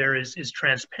emptiness out there, is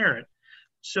transparent.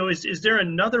 So is there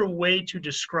another way to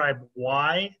describe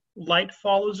why light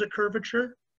follows a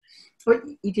curvature? But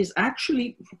it is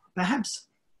actually, perhaps,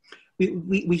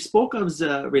 we spoke of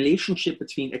the relationship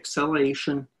between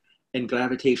acceleration and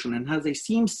gravitation and how they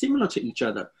seem similar to each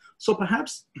other. So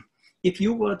perhaps if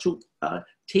you were to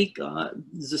take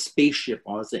the spaceship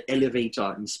or the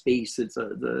elevator in space that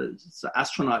the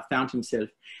astronaut found himself,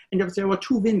 and if there were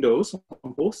two windows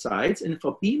on both sides, and if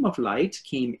a beam of light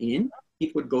came in,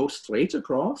 it would go straight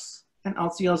across and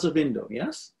out the other window,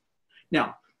 yes?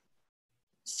 Now,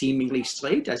 seemingly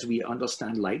straight as we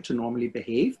understand light to normally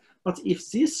behave, but if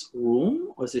this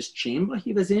room or this chamber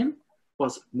he was in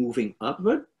was moving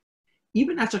upward,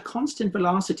 even at a constant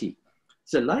velocity,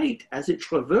 the light, as it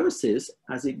traverses,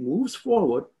 as it moves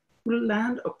forward, will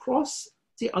land across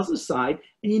the other side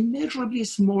an immeasurably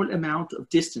small amount of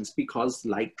distance because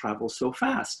light travels so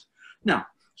fast. Now,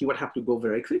 he would have to go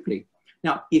very quickly.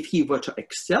 Now, if he were to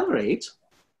accelerate,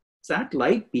 that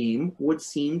light beam would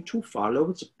seem to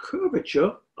follow the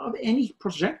curvature of any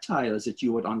projectiles that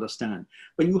you would understand.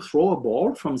 When you throw a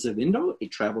ball from the window,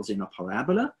 it travels in a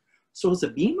parabola. So the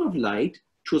beam of light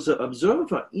to the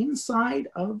observer inside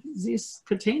of this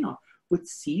container would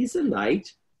see the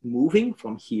light moving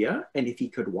from here, and if he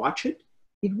could watch it,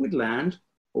 it would land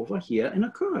over here in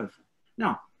a curve.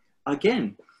 Now,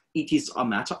 again, it is a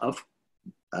matter of,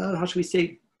 how should we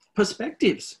say,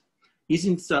 perspectives.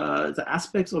 Isn't the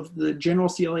aspects of the general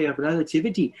theory of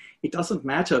relativity, it doesn't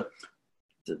matter.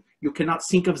 You cannot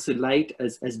think of the light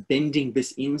as bending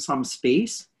within some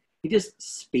space. It is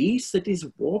space that is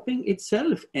warping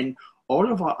itself, and all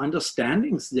of our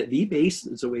understandings that we base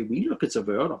the way we look at the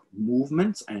world of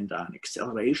movements and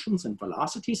accelerations and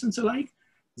velocities and the like,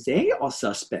 they are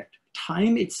suspect.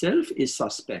 Time itself is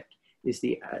suspect, is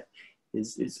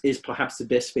perhaps the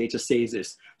best way to say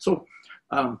this. So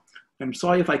I'm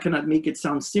sorry if I cannot make it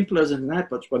sound simpler than that,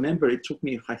 but remember, it took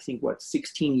me, I think, what,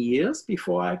 16 years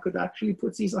before I could actually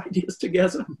put these ideas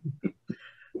together.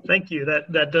 Thank you.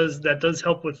 That does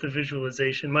help with the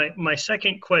visualization. My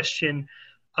second question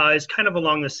is kind of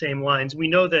along the same lines. We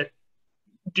know that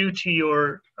due to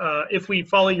your, if we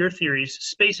follow your theories,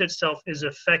 space itself is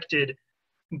affected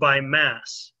by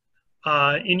mass.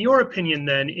 In your opinion,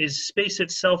 then, is space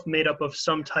itself made up of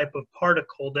some type of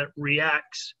particle that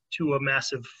reacts to a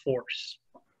massive force?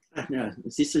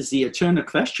 This is the eternal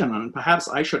question, and perhaps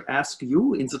I should ask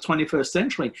you in the 21st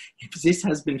century if this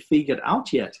has been figured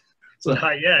out yet. So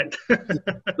not yet.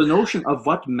 The notion of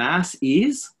what mass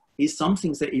is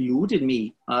something that eluded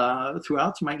me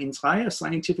throughout my entire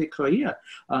scientific career.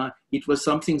 It was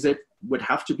something that would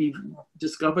have to be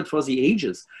discovered for the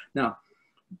ages. Now,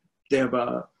 there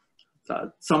were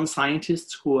some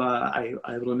scientists who, I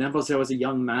remember there was a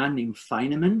young man named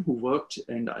Feynman who worked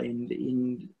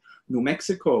in New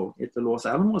Mexico at the Los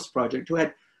Alamos Project, who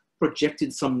had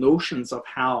projected some notions of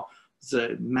how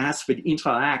the mass would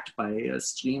interact by a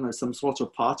stream of some sort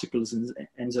of particles and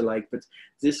the like. But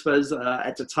this was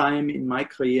at a time in my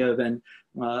career when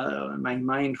my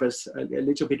mind was a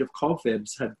little bit of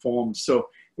cobwebs had formed. So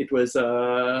it was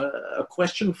a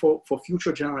question for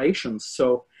future generations.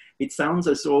 So it sounds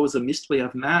as though the mystery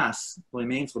of mass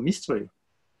remains a mystery.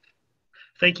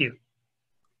 Thank you.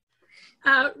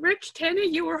 Rich Tenney,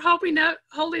 you were holding up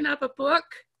a book.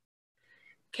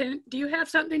 Do you have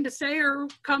something to say or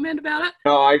comment about it?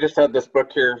 No, I just had this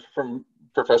book here from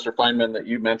Professor Feynman that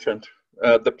you mentioned,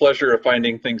 The Pleasure of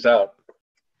Finding Things Out.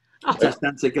 Oh. That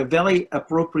sounds like a very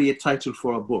appropriate title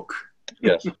for a book.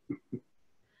 Yes.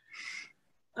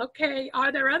 Okay,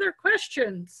 are there other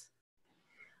questions?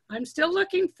 I'm still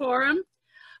looking for them.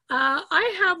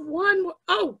 I have one.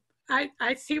 Oh,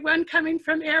 I see one coming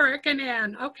from Eric and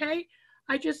Ann. Okay,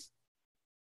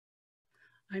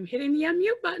 I'm hitting the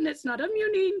unmute button. It's not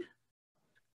unmuting.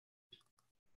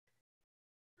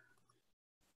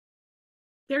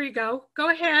 There you go. Go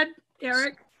ahead,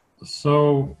 Eric.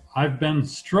 So I've been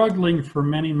struggling for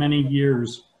many, many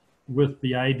years with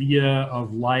the idea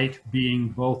of light being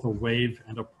both a wave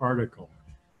and a particle.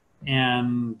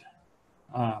 And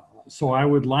so I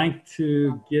would like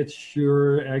to get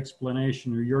your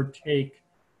explanation or your take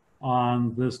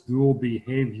on this dual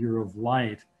behavior of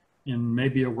light in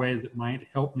maybe a way that might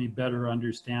help me better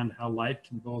understand how light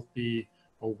can both be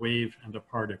a wave and a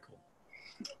particle.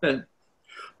 Well,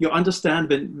 you understand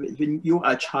when you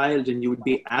are a child and you would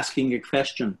be asking a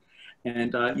question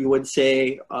and you would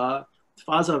say,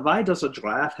 Father, why does a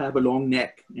giraffe have a long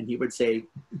neck? And he would say,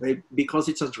 because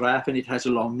it's a giraffe and it has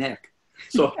a long neck.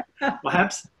 So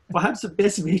perhaps the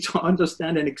best way to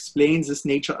understand and explain this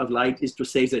nature of light is to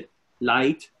say that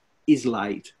light is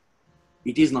light.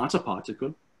 It is not a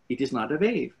particle. It is not a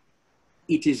wave.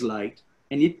 It is light.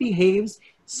 And it behaves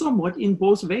somewhat in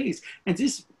both ways. And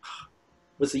this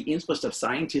was the interest of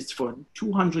scientists for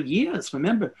 200 years.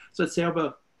 Remember, so there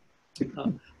were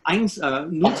Newton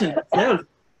himself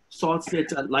thought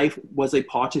that life was a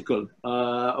particle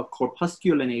of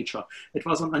corpuscular nature. It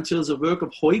wasn't until the work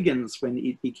of Huygens when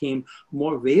it became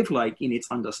more wave-like in its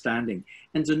understanding.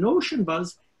 And the notion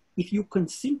was, if you can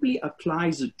simply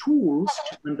apply the tools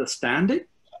to understand it,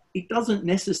 it doesn't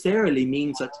necessarily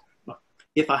mean that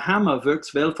if a hammer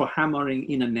works well for hammering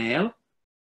in a nail,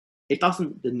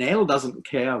 the nail doesn't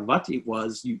care what it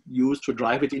was you used to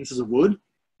drive it into the wood.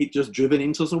 It just driven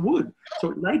into the wood.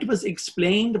 So light was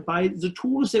explained by the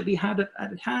tools that we had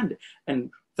at hand. And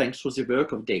thanks to the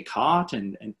work of Descartes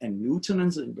and Newton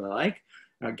and the like,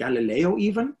 Galileo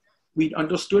even, we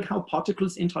understood how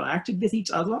particles interacted with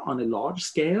each other on a large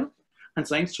scale. And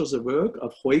thanks to the work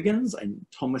of Huygens and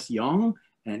Thomas Young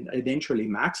and eventually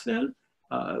Maxwell,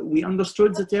 we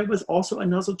understood that there was also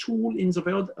another tool in the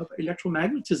world of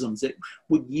electromagnetism that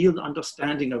would yield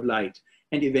understanding of light.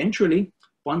 And eventually,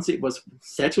 once it was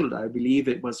settled, I believe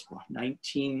it was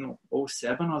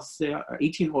 1907 or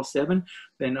 1807,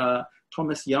 when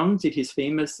Thomas Young did his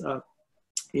famous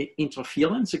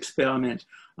interference experiment.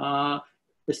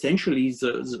 Essentially,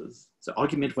 the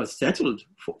argument was settled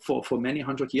for many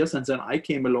hundred years. And then I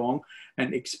came along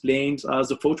and explained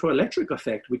the photoelectric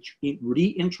effect, which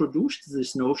reintroduced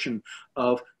this notion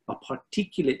of a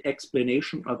particular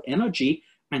explanation of energy.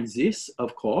 And this,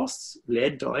 of course,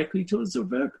 led directly to the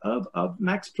work of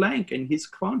Max Planck and his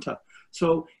quanta.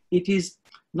 So it is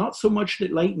not so much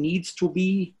that light needs to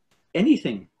be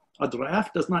anything. A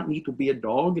giraffe does not need to be a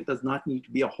dog. It does not need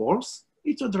to be a horse.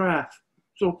 It's a giraffe.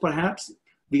 So perhaps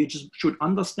we just should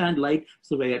understand light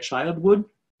the way a child would.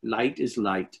 Light is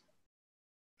light.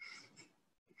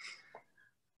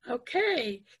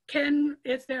 Okay,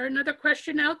 is there another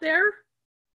question out there?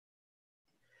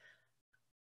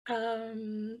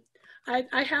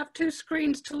 I have two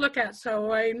screens to look at,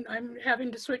 so I'm having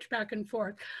to switch back and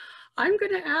forth. I'm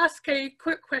going to ask a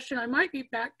quick question. I might be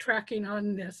backtracking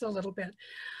on this a little bit,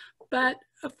 but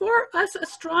for us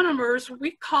astronomers,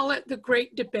 we call it the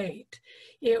Great Debate.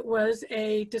 It was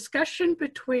a discussion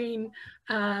between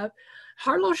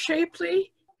Harlow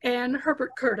Shapley and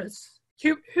Herbert Curtis,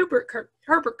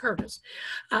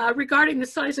 regarding the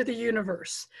size of the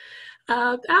universe.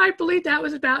 I believe that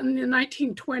was about in the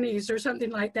 1920s or something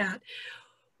like that.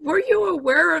 Were you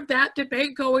aware of that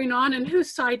debate going on, and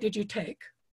whose side did you take?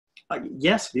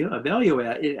 Yes, we are very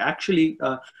aware. It actually,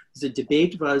 the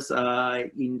debate was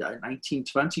in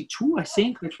 1922, I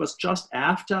think, which was just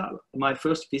after my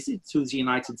first visit to the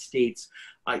United States.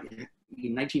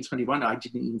 In 1921, I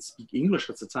didn't even speak English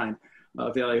at the time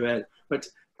very well. But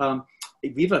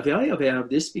we were very aware of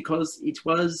this because it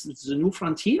was the new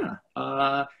frontier.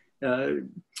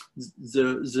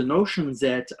 The notion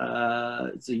that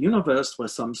the universe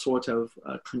was some sort of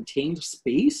contained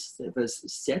space that was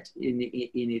set in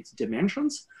its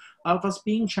dimensions was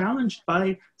being challenged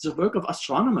by the work of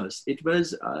astronomers. It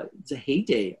was the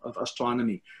heyday of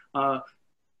astronomy.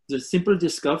 The simple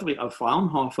discovery of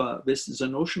Fraunhofer with the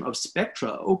notion of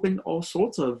spectra opened all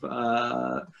sorts of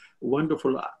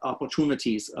wonderful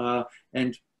opportunities.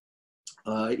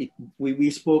 We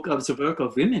spoke of the work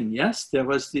of women. Yes, there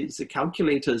was the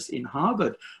calculators in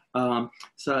Harvard.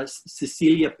 So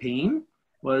Cecilia Payne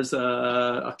was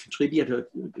a contributor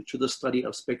to the study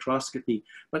of spectroscopy.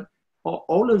 But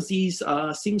all of these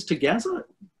things together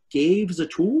gave the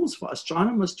tools for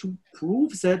astronomers to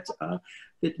prove that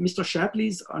that Mr.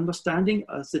 Shapley's understanding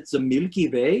that the Milky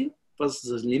Way was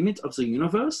the limit of the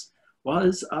universe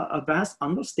was a vast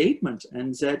understatement,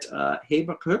 and that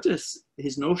Herbert Curtis,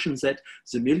 his notion that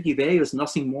the Milky Way was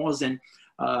nothing more than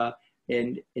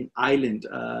an island.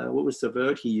 What was the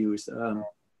word he used?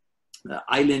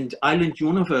 Island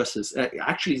universes.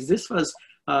 Actually, this was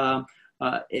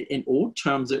an old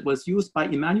term that was used by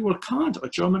Immanuel Kant, a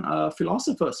German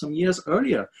philosopher, some years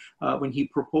earlier, when he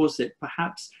proposed that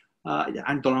perhaps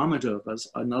Andromeda was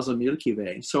another Milky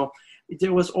Way. So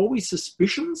there was always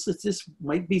suspicions that this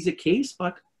might be the case,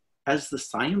 but as the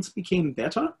science became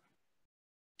better,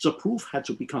 the proof had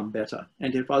to become better.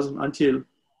 And it wasn't until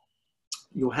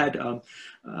you had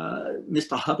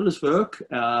Mr. Hubble's work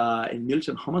and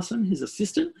Milton Homerson, his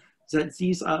assistant, that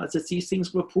these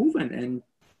things were proven. And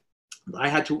I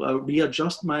had to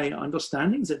readjust my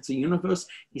understanding that the universe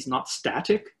is not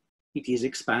static, it is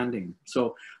expanding.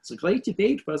 So the Great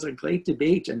Debate was a great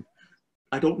debate. And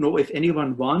I don't know if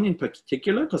anyone won in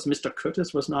particular, because Mr.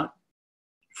 Curtis was not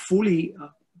fully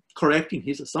correct in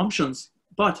his assumptions,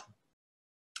 but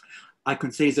I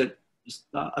can say that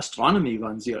astronomy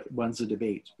wins the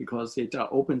debate because it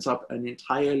opens up an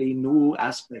entirely new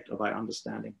aspect of our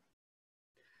understanding.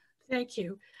 Thank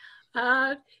you.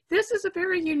 This is a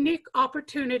very unique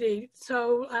opportunity.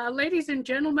 So ladies and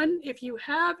gentlemen, if you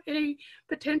have any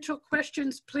potential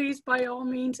questions, please by all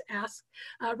means ask.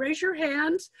 Raise your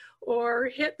hands or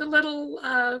hit the little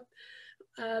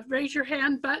raise your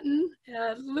hand button.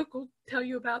 Luke will tell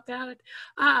you about that.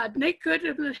 Nate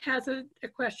Goodman has a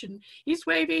question. He's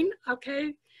waving.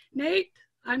 Okay, Nate,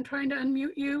 I'm trying to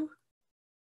unmute you.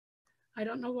 I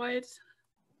don't know why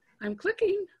I'm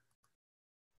clicking.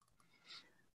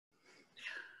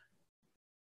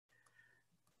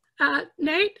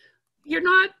 Nate, you're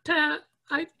not,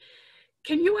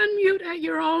 can you unmute at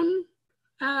your own,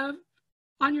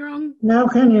 on your own? Now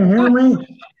can you hear me?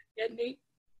 Yeah, Nate.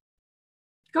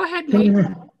 Go ahead, Nate.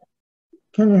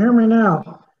 Can you hear me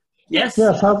now? Yes.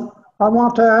 Yes, I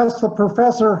want to ask the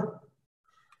professor,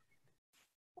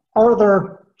 are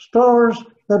there stars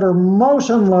that are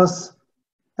motionless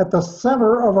at the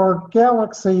center of our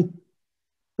galaxy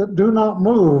that do not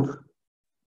move?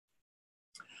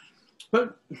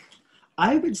 But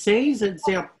I would say that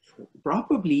there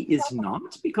probably is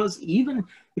not, because even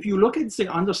if you look at the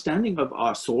understanding of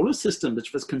our solar system,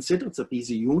 which was considered to be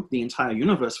the entire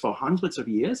universe for hundreds of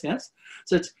years, yes,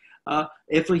 that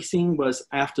everything was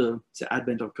after the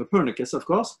advent of Copernicus, of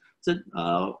course, that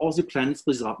all the planets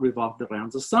revolved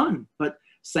around the sun. But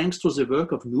thanks to the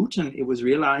work of Newton, it was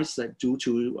realized that due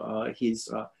to his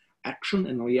action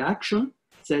and reaction,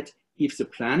 that if the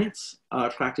planets are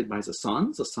attracted by the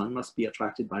sun must be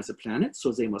attracted by the planets,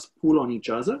 so they must pull on each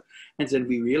other. And then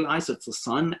we realize that the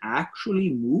sun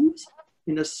actually moves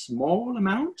in a small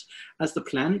amount as the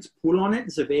planets pull on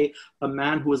it, the way a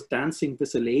man who is dancing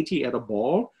with a lady at a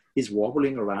ball is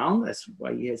wobbling around, that's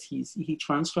why he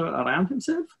turns her around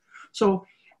himself. So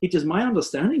it is my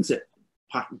understanding that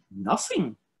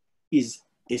nothing is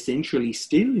essentially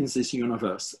still in this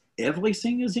universe.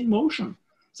 Everything is in motion.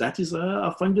 That is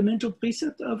a fundamental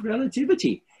precept of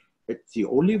relativity. It's the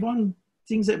only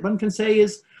thing that one can say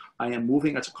is, I am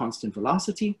moving at a constant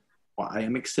velocity, or I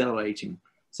am accelerating.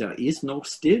 There is no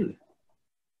still.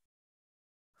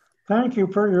 Thank you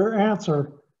for your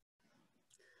answer.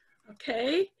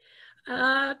 Okay.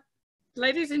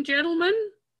 Ladies and gentlemen,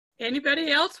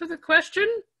 anybody else with a question?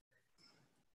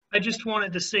 I just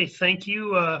wanted to say thank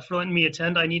you for letting me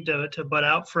attend. I need to butt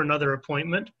out for another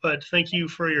appointment, but thank you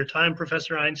for your time,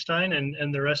 Professor Einstein,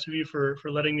 and the rest of you for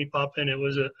letting me pop in. It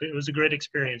was a great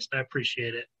experience, and I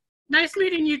appreciate it. Nice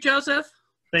meeting you, Joseph.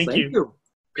 Thank you.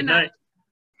 Good night.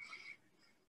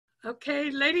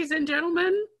 Okay, ladies and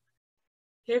gentlemen,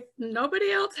 if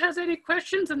nobody else has any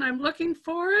questions and I'm looking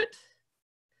for it,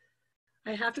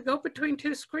 I have to go between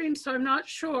two screens, so I'm not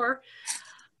sure.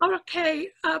 Okay,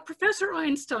 Professor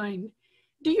Einstein,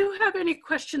 do you have any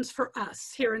questions for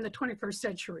us here in the 21st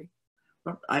century?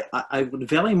 I would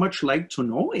very much like to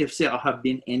know if there have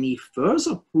been any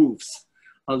further proofs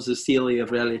of the theory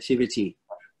of relativity.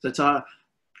 That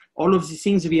all of the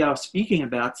things we are speaking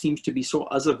about seems to be so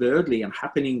otherworldly and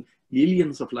happening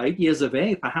millions of light years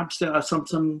away. Perhaps there are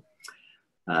some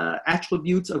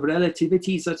attributes of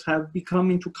relativity that have become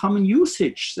into common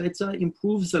usage that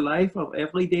improves the life of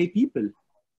everyday people.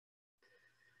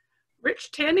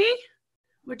 Rich Tenney,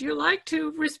 would you like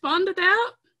to respond to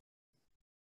that?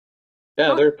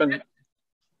 Yeah, there have been. Can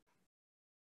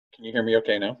you hear me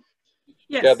okay now?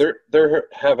 Yes. Yeah, there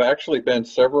have actually been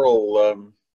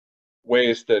several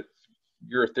ways that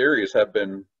your theories have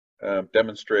been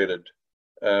demonstrated.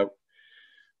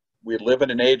 We live in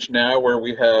an age now where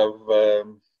we have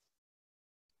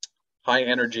high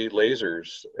energy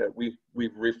lasers.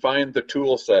 We've refined the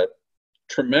tool set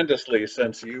tremendously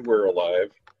since you were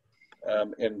alive.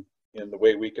 In the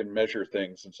way we can measure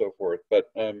things and so forth,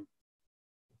 but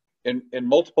in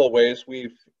multiple ways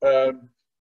we've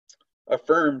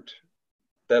affirmed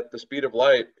that the speed of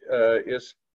light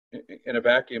is in a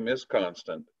vacuum is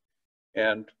constant,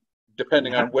 and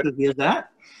depending on what is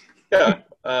that, yeah,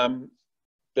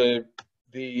 in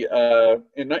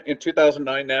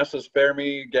 2009 NASA's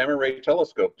Fermi Gamma Ray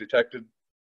Telescope detected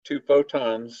two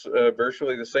photons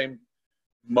virtually the same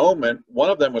moment. One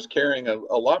of them was carrying a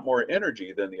lot more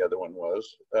energy than the other one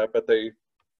was, but they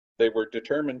were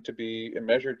determined to be and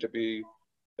measured to be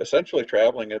essentially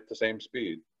traveling at the same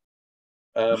speed.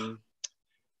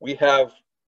 We have,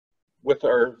 with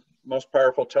our most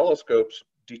powerful telescopes,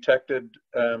 detected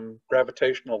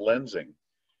gravitational lensing,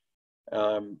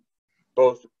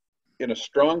 both in a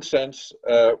strong sense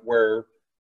where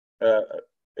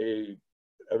a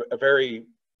very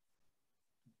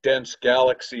dense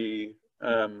galaxy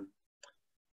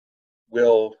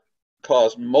will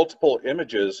cause multiple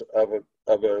images of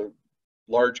a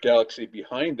large galaxy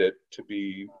behind it to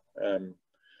be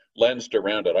lensed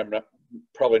around it. I'm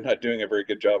probably not doing a very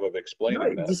good job of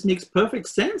explaining that. This makes perfect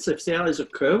sense. If there is a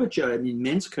curvature, an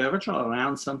immense curvature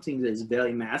around something that is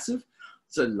very massive,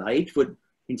 the light would,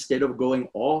 instead of going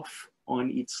off on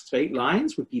its straight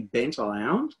lines, would be bent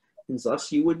around, and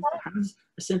thus you would have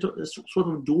a sort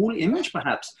of dual image,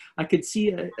 perhaps. I could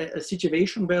see a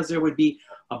situation where there would be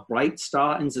a bright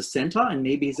star in the center, and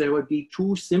maybe there would be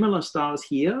two similar stars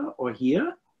here or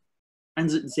here, and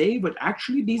they would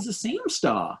actually be the same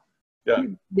star. Yeah.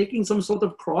 Making some sort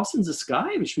of cross in the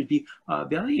sky, which would be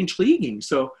very intriguing.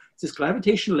 So this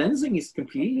gravitational lensing is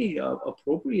completely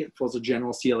appropriate for the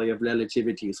general theory of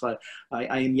relativity. So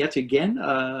I am yet again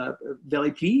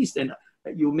very pleased. And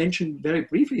you mentioned very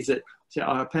briefly that there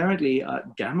are apparently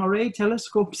gamma ray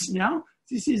telescopes now.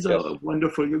 This is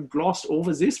wonderful. You glossed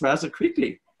over this rather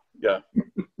quickly. Yeah.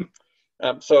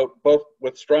 So both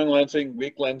with strong lensing,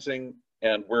 weak lensing,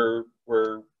 and we're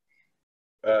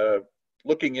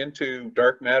looking into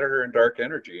dark matter and dark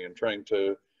energy and trying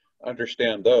to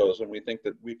understand those. And we think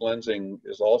that weak lensing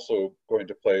is also going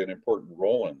to play an important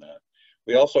role in that.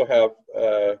 We also have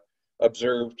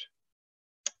observed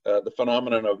the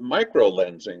phenomenon of micro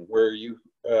lensing, where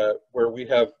we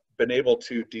have been able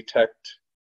to detect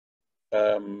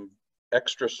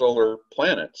extrasolar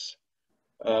planets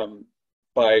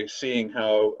by seeing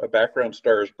how a background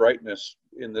star's brightness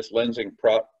in this lensing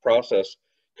process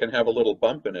can have a little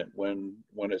bump in it when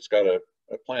it's got a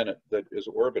planet that is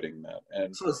orbiting that.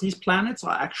 And so these planets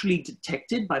are actually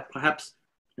detected by perhaps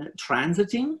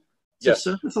transiting the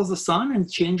surface of the sun,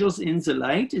 and changes in the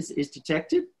light is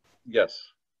detected?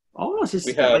 Yes. Oh, this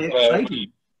is very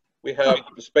exciting. We have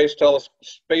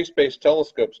space-based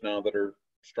telescopes now that are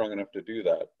strong enough to do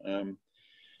that.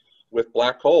 with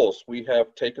black holes, we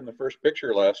have taken the first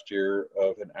picture last year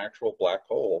of an actual black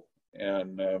hole.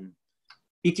 And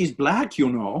it is black, you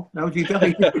know. That would be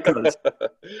very difficult.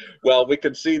 well, we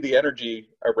can see the energy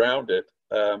around it,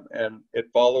 and it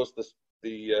follows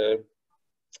the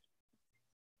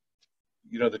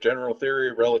general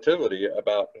theory of relativity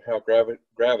about how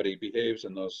gravity behaves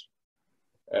in those.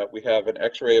 We have an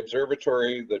X-ray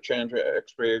observatory, the Chandra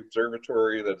X-ray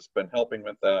Observatory, that's been helping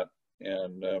with that,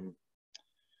 and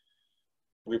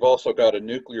we've also got a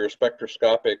nuclear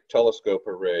spectroscopic telescope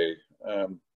array,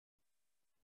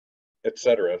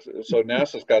 etc. So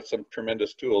NASA's got some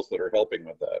tremendous tools that are helping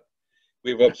with that.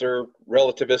 We've observed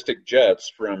relativistic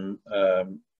jets from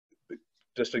the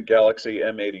distant galaxy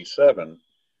M87,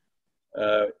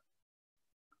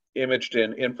 imaged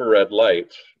in infrared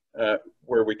light,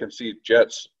 where we can see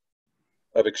jets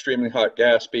of extremely hot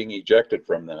gas being ejected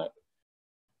from that.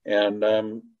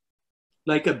 And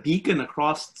like a beacon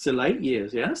across the light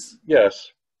years, yes?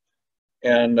 Yes.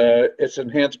 And its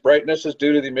enhanced brightness is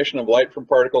due to the emission of light from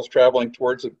particles traveling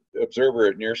towards the observer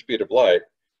at near speed of light,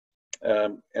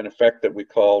 an effect that we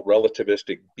call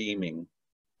relativistic beaming.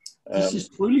 This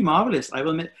is really marvelous. I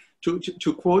will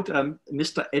to quote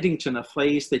Mr. Eddington, a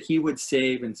phrase that he would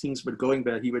say when things were going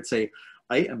well, he would say,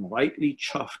 "I am rightly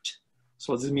chuffed."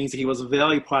 So this means he was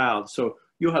very proud. So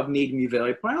you have made me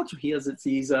very proud to hear that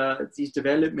these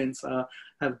developments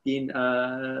have been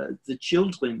the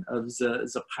children of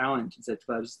the parent that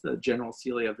was the general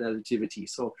theory of relativity.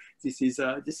 So this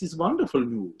is wonderful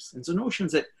news. And the notion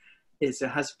that there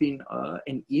has been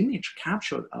an image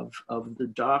captured of the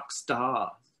dark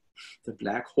star, the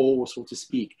black hole, so to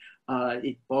speak,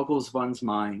 it boggles one's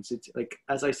mind. It's like,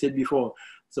 as I said before,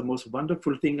 the most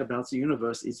wonderful thing about the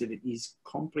universe is that it is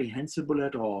comprehensible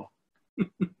at all.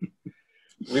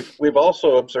 We've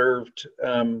also observed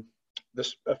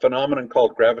this phenomenon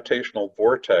called gravitational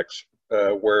vortex,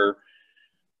 where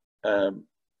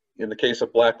in the case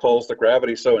of black holes, the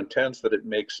gravity is so intense that it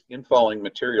makes infalling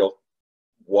material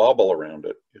wobble around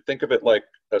it. You think of it like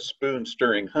a spoon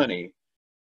stirring honey,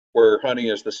 where honey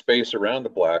is the space around the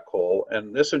black hole.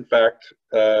 And this, in fact,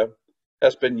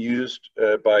 has been used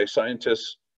by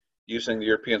scientists using the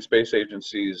European Space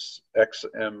Agency's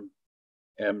XM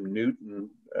Newton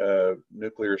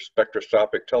nuclear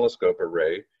spectroscopic telescope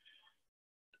array.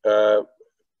 The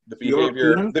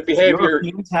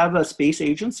Europeans have a space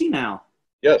agency now.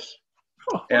 Yes,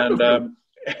 oh, and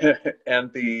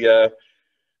and the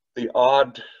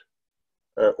odd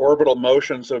orbital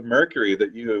motions of Mercury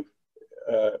that you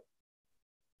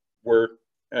were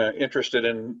interested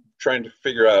in trying to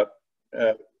figure out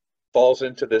falls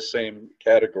into this same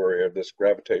category of this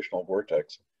gravitational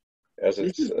vortex as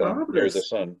it's near the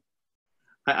sun.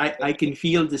 I can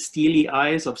feel the steely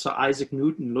eyes of Sir Isaac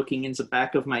Newton looking in the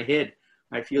back of my head.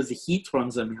 I feel the heat from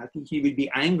them. I think he would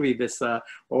be angry with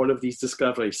all of these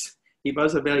discoveries. He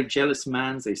was a very jealous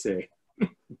man, they say.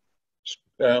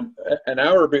 An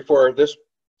hour before this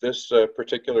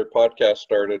particular podcast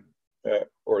started,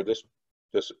 or this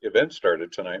event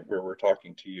started tonight, where we're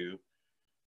talking to you,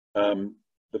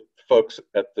 the folks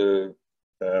at the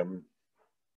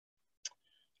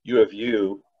U of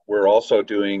U were also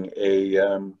doing a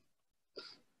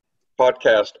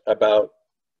podcast about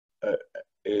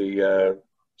a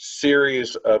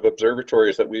series of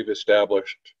observatories that we've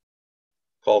established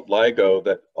called LIGO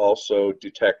that also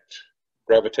detect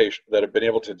gravitation, that have been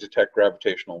able to detect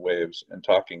gravitational waves, and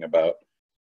talking about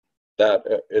that.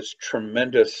 It's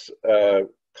tremendous,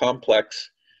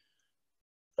 complex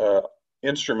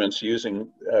instruments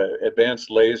using advanced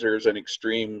lasers and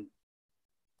extremely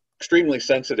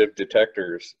sensitive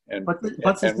detectors. And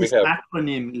what is this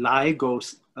acronym LIGO?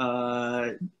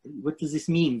 What does this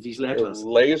mean, these letters?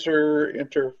 Laser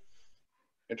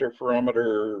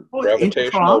interferometer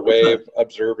gravitational wave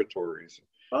observatories.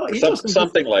 Oh,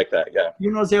 something like that, yeah. You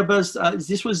know, there was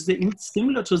this was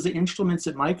similar to the instruments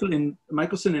that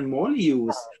Michelson and Morley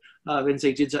used when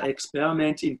they did the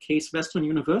experiment in Case Western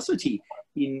University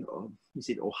in is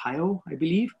it Ohio, I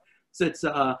believe.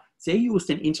 That they used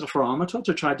an interferometer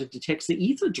to try to detect the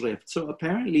ether drift. So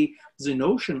apparently, the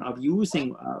notion of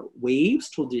using waves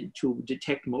to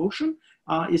detect motion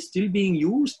is still being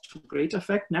used to great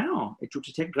effect now to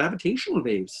detect gravitational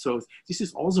waves. So this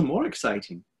is all the more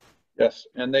exciting. Yes,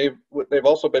 and they've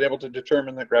also been able to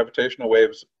determine that gravitational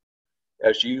waves,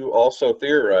 as you also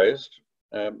theorized,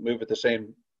 move at the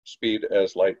same speed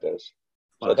as light does.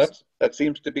 So that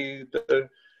seems to be the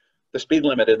speed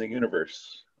limit in the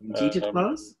universe. Indeed, it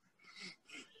was.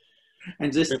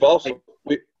 And this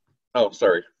Oh,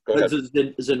 sorry. Go ahead.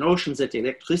 The notions that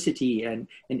electricity and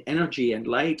energy and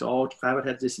light all travel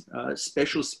at this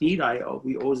special speed,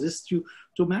 we owe this to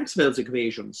Maxwell's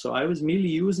equation. So I was merely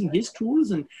using his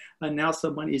tools, and now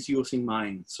someone is using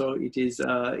mine. So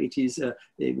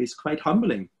it was quite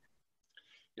humbling.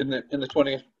 In the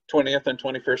 20th and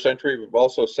 21st century, we've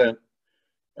also sent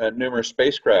numerous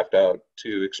spacecraft out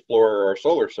to explore our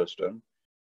solar system.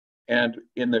 And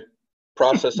in the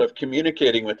process of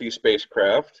communicating with these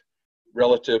spacecraft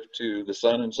relative to the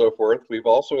sun and so forth, we've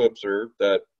also observed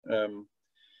that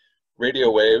radio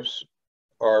waves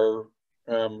are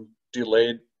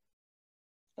delayed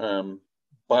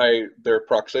by their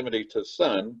proximity to the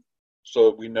sun.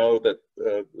 So we know that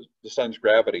the sun's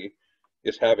gravity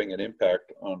is having an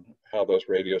impact on how those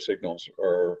radio signals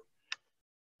are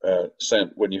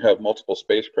sent. When you have multiple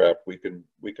spacecraft, we can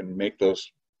make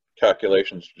those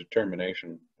calculations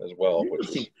determination as well.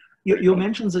 Which is you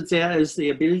mentioned that there is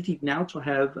the ability now to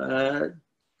have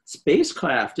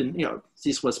spacecraft, and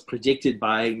this was predicted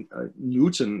by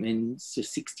Newton in the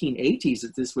 1680s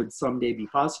that this would someday be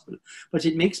possible. But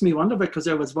it makes me wonder, because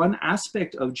there was one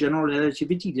aspect of general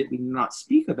relativity that we did not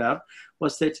speak about,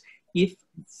 was that if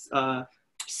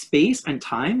space and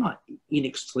time are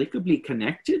inextricably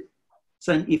connected,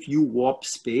 then if you warp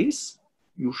space,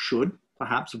 you should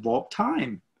perhaps warp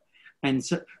time. And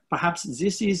so perhaps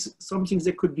this is something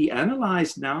that could be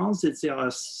analyzed now, that there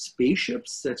are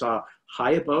spaceships that are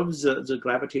high above the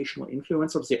gravitational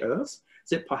influence of the Earth,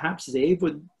 that perhaps they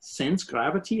would sense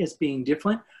gravity as being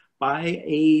different by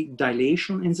a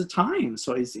dilation in the time.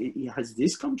 So has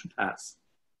this come to pass?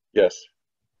 Yes.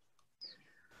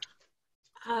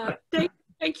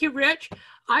 Thank you, Rich.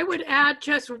 I would add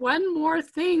just one more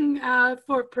thing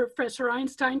for Professor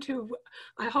Einstein to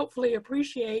hopefully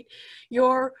appreciate.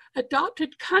 Your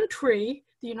adopted country,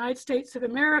 the United States of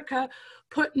America,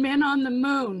 put men on the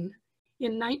moon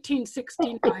in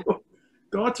 1969.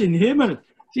 Gott in Himmel,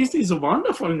 this is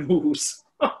wonderful news.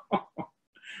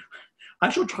 I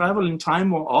should travel in time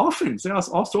more often. There's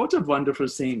all sorts of wonderful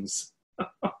things.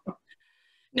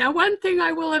 Now, one thing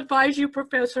I will advise you,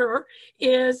 Professor,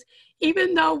 is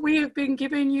even though we have been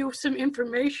giving you some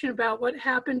information about what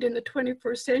happened in the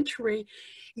 21st century,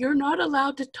 you're not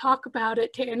allowed to talk about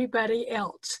it to anybody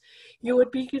else. You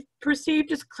would be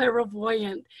perceived as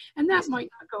clairvoyant, and that might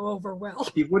not go over well.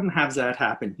 We wouldn't have that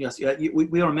happen. Yes, we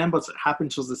remember it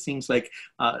happened to the things like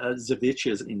the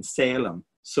witches in Salem.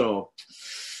 So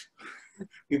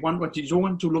you don't want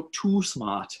to look too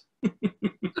smart.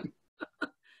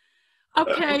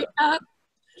 Okay.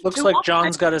 Looks like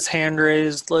John's got his hand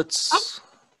raised.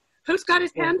 Who's got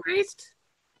his hand raised?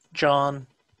 John.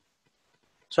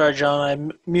 Sorry, John,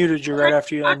 I muted you right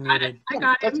after you unmuted. I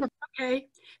got him. Okay.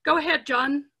 Go ahead,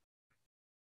 John.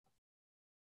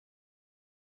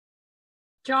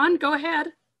 John, go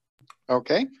ahead.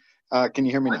 Okay. Can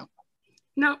you hear me now?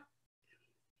 No.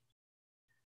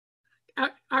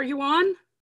 Are you on?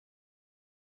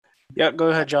 Yeah, go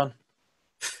ahead, John.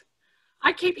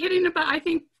 I keep hitting the button. I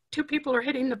think two people are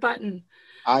hitting the button.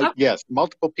 Yes,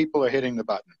 multiple people are hitting the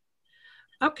button.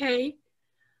 Okay.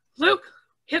 Luke,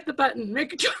 hit the button.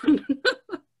 Make it John.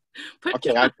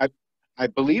 Okay, I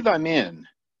believe I'm in.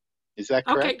 Is that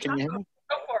correct? Okay, Can you hear me?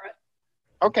 Go for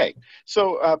it. Okay,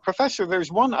 so Professor,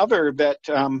 there's one other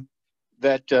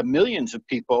that millions of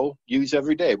people use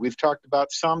every day. We've talked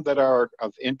about some that are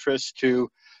of interest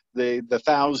to the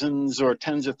thousands or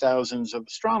tens of thousands of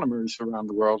astronomers around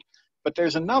the world. But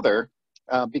there's another,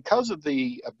 because of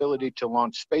the ability to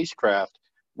launch spacecraft,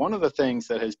 one of the things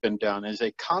that has been done is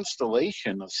a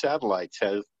constellation of satellites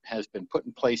has been put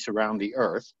in place around the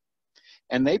Earth,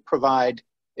 and they provide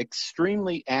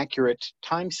extremely accurate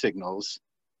time signals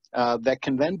that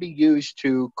can then be used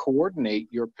to coordinate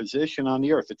your position on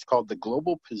the Earth. It's called the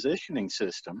Global Positioning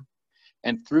System,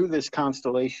 and through this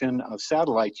constellation of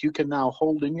satellites, you can now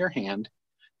hold in your hand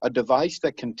a device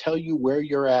that can tell you where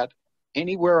you're at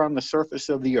anywhere on the surface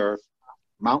of the Earth,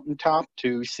 mountaintop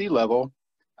to sea level,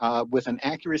 with an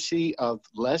accuracy of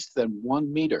less than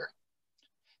 1 meter.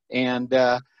 And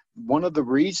one of the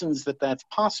reasons that that's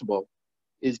possible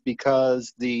is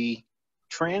because the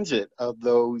transit of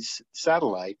those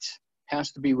satellites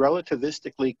has to be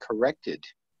relativistically corrected.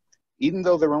 Even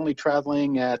though they're only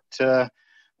traveling at,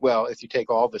 well, if you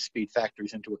take all the speed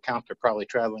factors into account, they're probably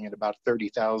traveling at about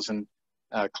 30,000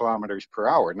 kilometers per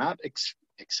hour. Not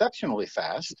exceptionally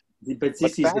fast. But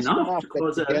this is enough to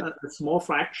cause a small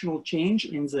fractional change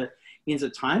in the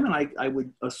time, and I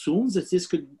would assume that this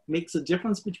could make the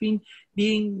difference between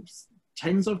being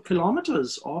tens of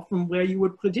kilometers off from where you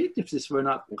would predict if this were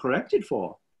not corrected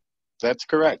for. That's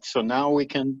correct. So now we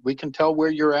can tell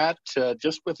where you're at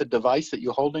just with a device that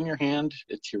you hold in your hand.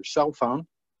 It's your cell phone,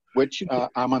 which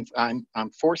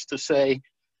I'm forced to say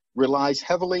relies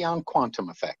heavily on quantum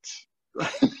effects.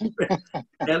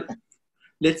 Well,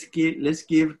 let's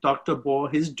give Dr.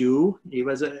 Bohr his due. He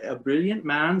was a brilliant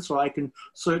man, so I can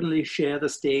certainly share the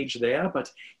stage there.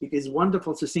 But it is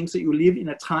wonderful to think that you live in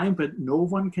a time but no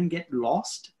one can get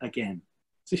lost again.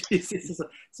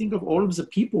 Think of all of the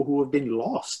people who have been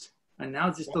lost, and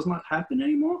now this does not happen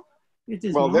anymore. It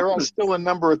is well, marvelous. There are still a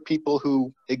number of people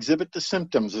who exhibit the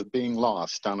symptoms of being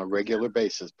lost on a regular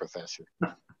basis, Professor.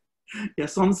 Yeah,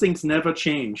 some things never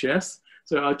change, yes?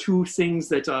 So there are two things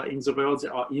that are in the world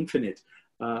that are infinite.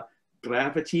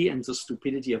 Gravity and the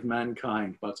stupidity of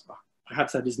mankind. But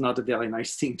perhaps that is not a very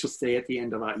nice thing to say at the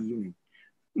end of our evening.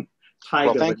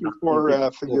 Well, thank you for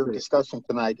your discussion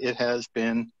tonight. It has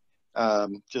been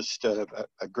just a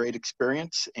great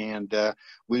experience, and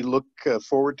we look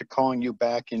forward to calling you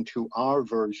back into our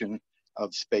version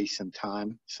of Space and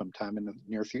Time sometime in the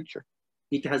near future.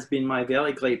 It has been my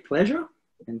very great pleasure,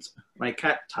 and my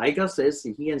cat Tiger says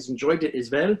he has enjoyed it as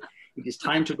well. It is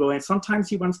time to go in. Sometimes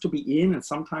he wants to be in, and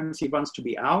sometimes he wants to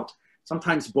be out.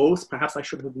 Sometimes both. Perhaps I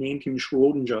should have named him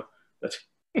Schrodinger. But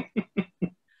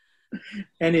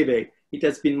anyway, it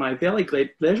has been my very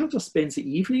great pleasure to spend the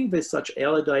evening with such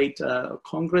erudite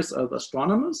Congress of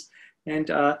astronomers.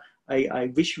 And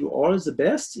I wish you all the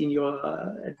best in your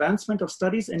advancement of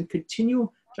studies, and continue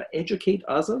to educate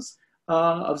others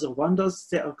of the wonders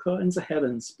that occur in the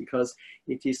heavens, because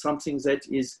it is something that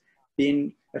is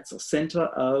been at the center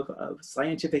of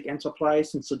scientific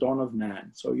enterprise since the dawn of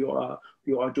man. So you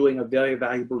are doing a very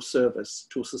valuable service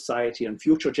to society and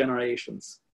future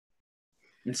generations.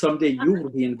 And someday you will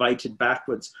be invited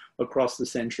backwards across the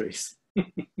centuries.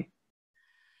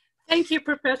 Thank you,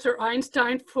 Professor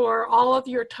Einstein, for all of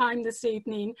your time this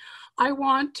evening. I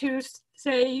want to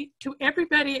say to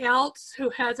everybody else who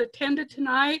has attended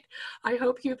tonight, I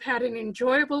hope you've had an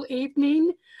enjoyable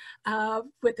evening.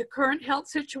 With the current health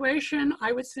situation,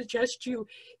 I would suggest you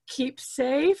keep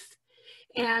safe,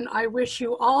 and I wish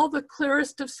you all the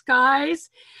clearest of skies,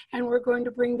 and we're going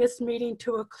to bring this meeting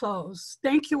to a close.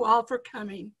 Thank you all for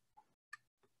coming.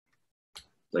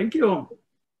 Thank you.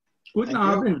 Guten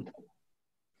Abend.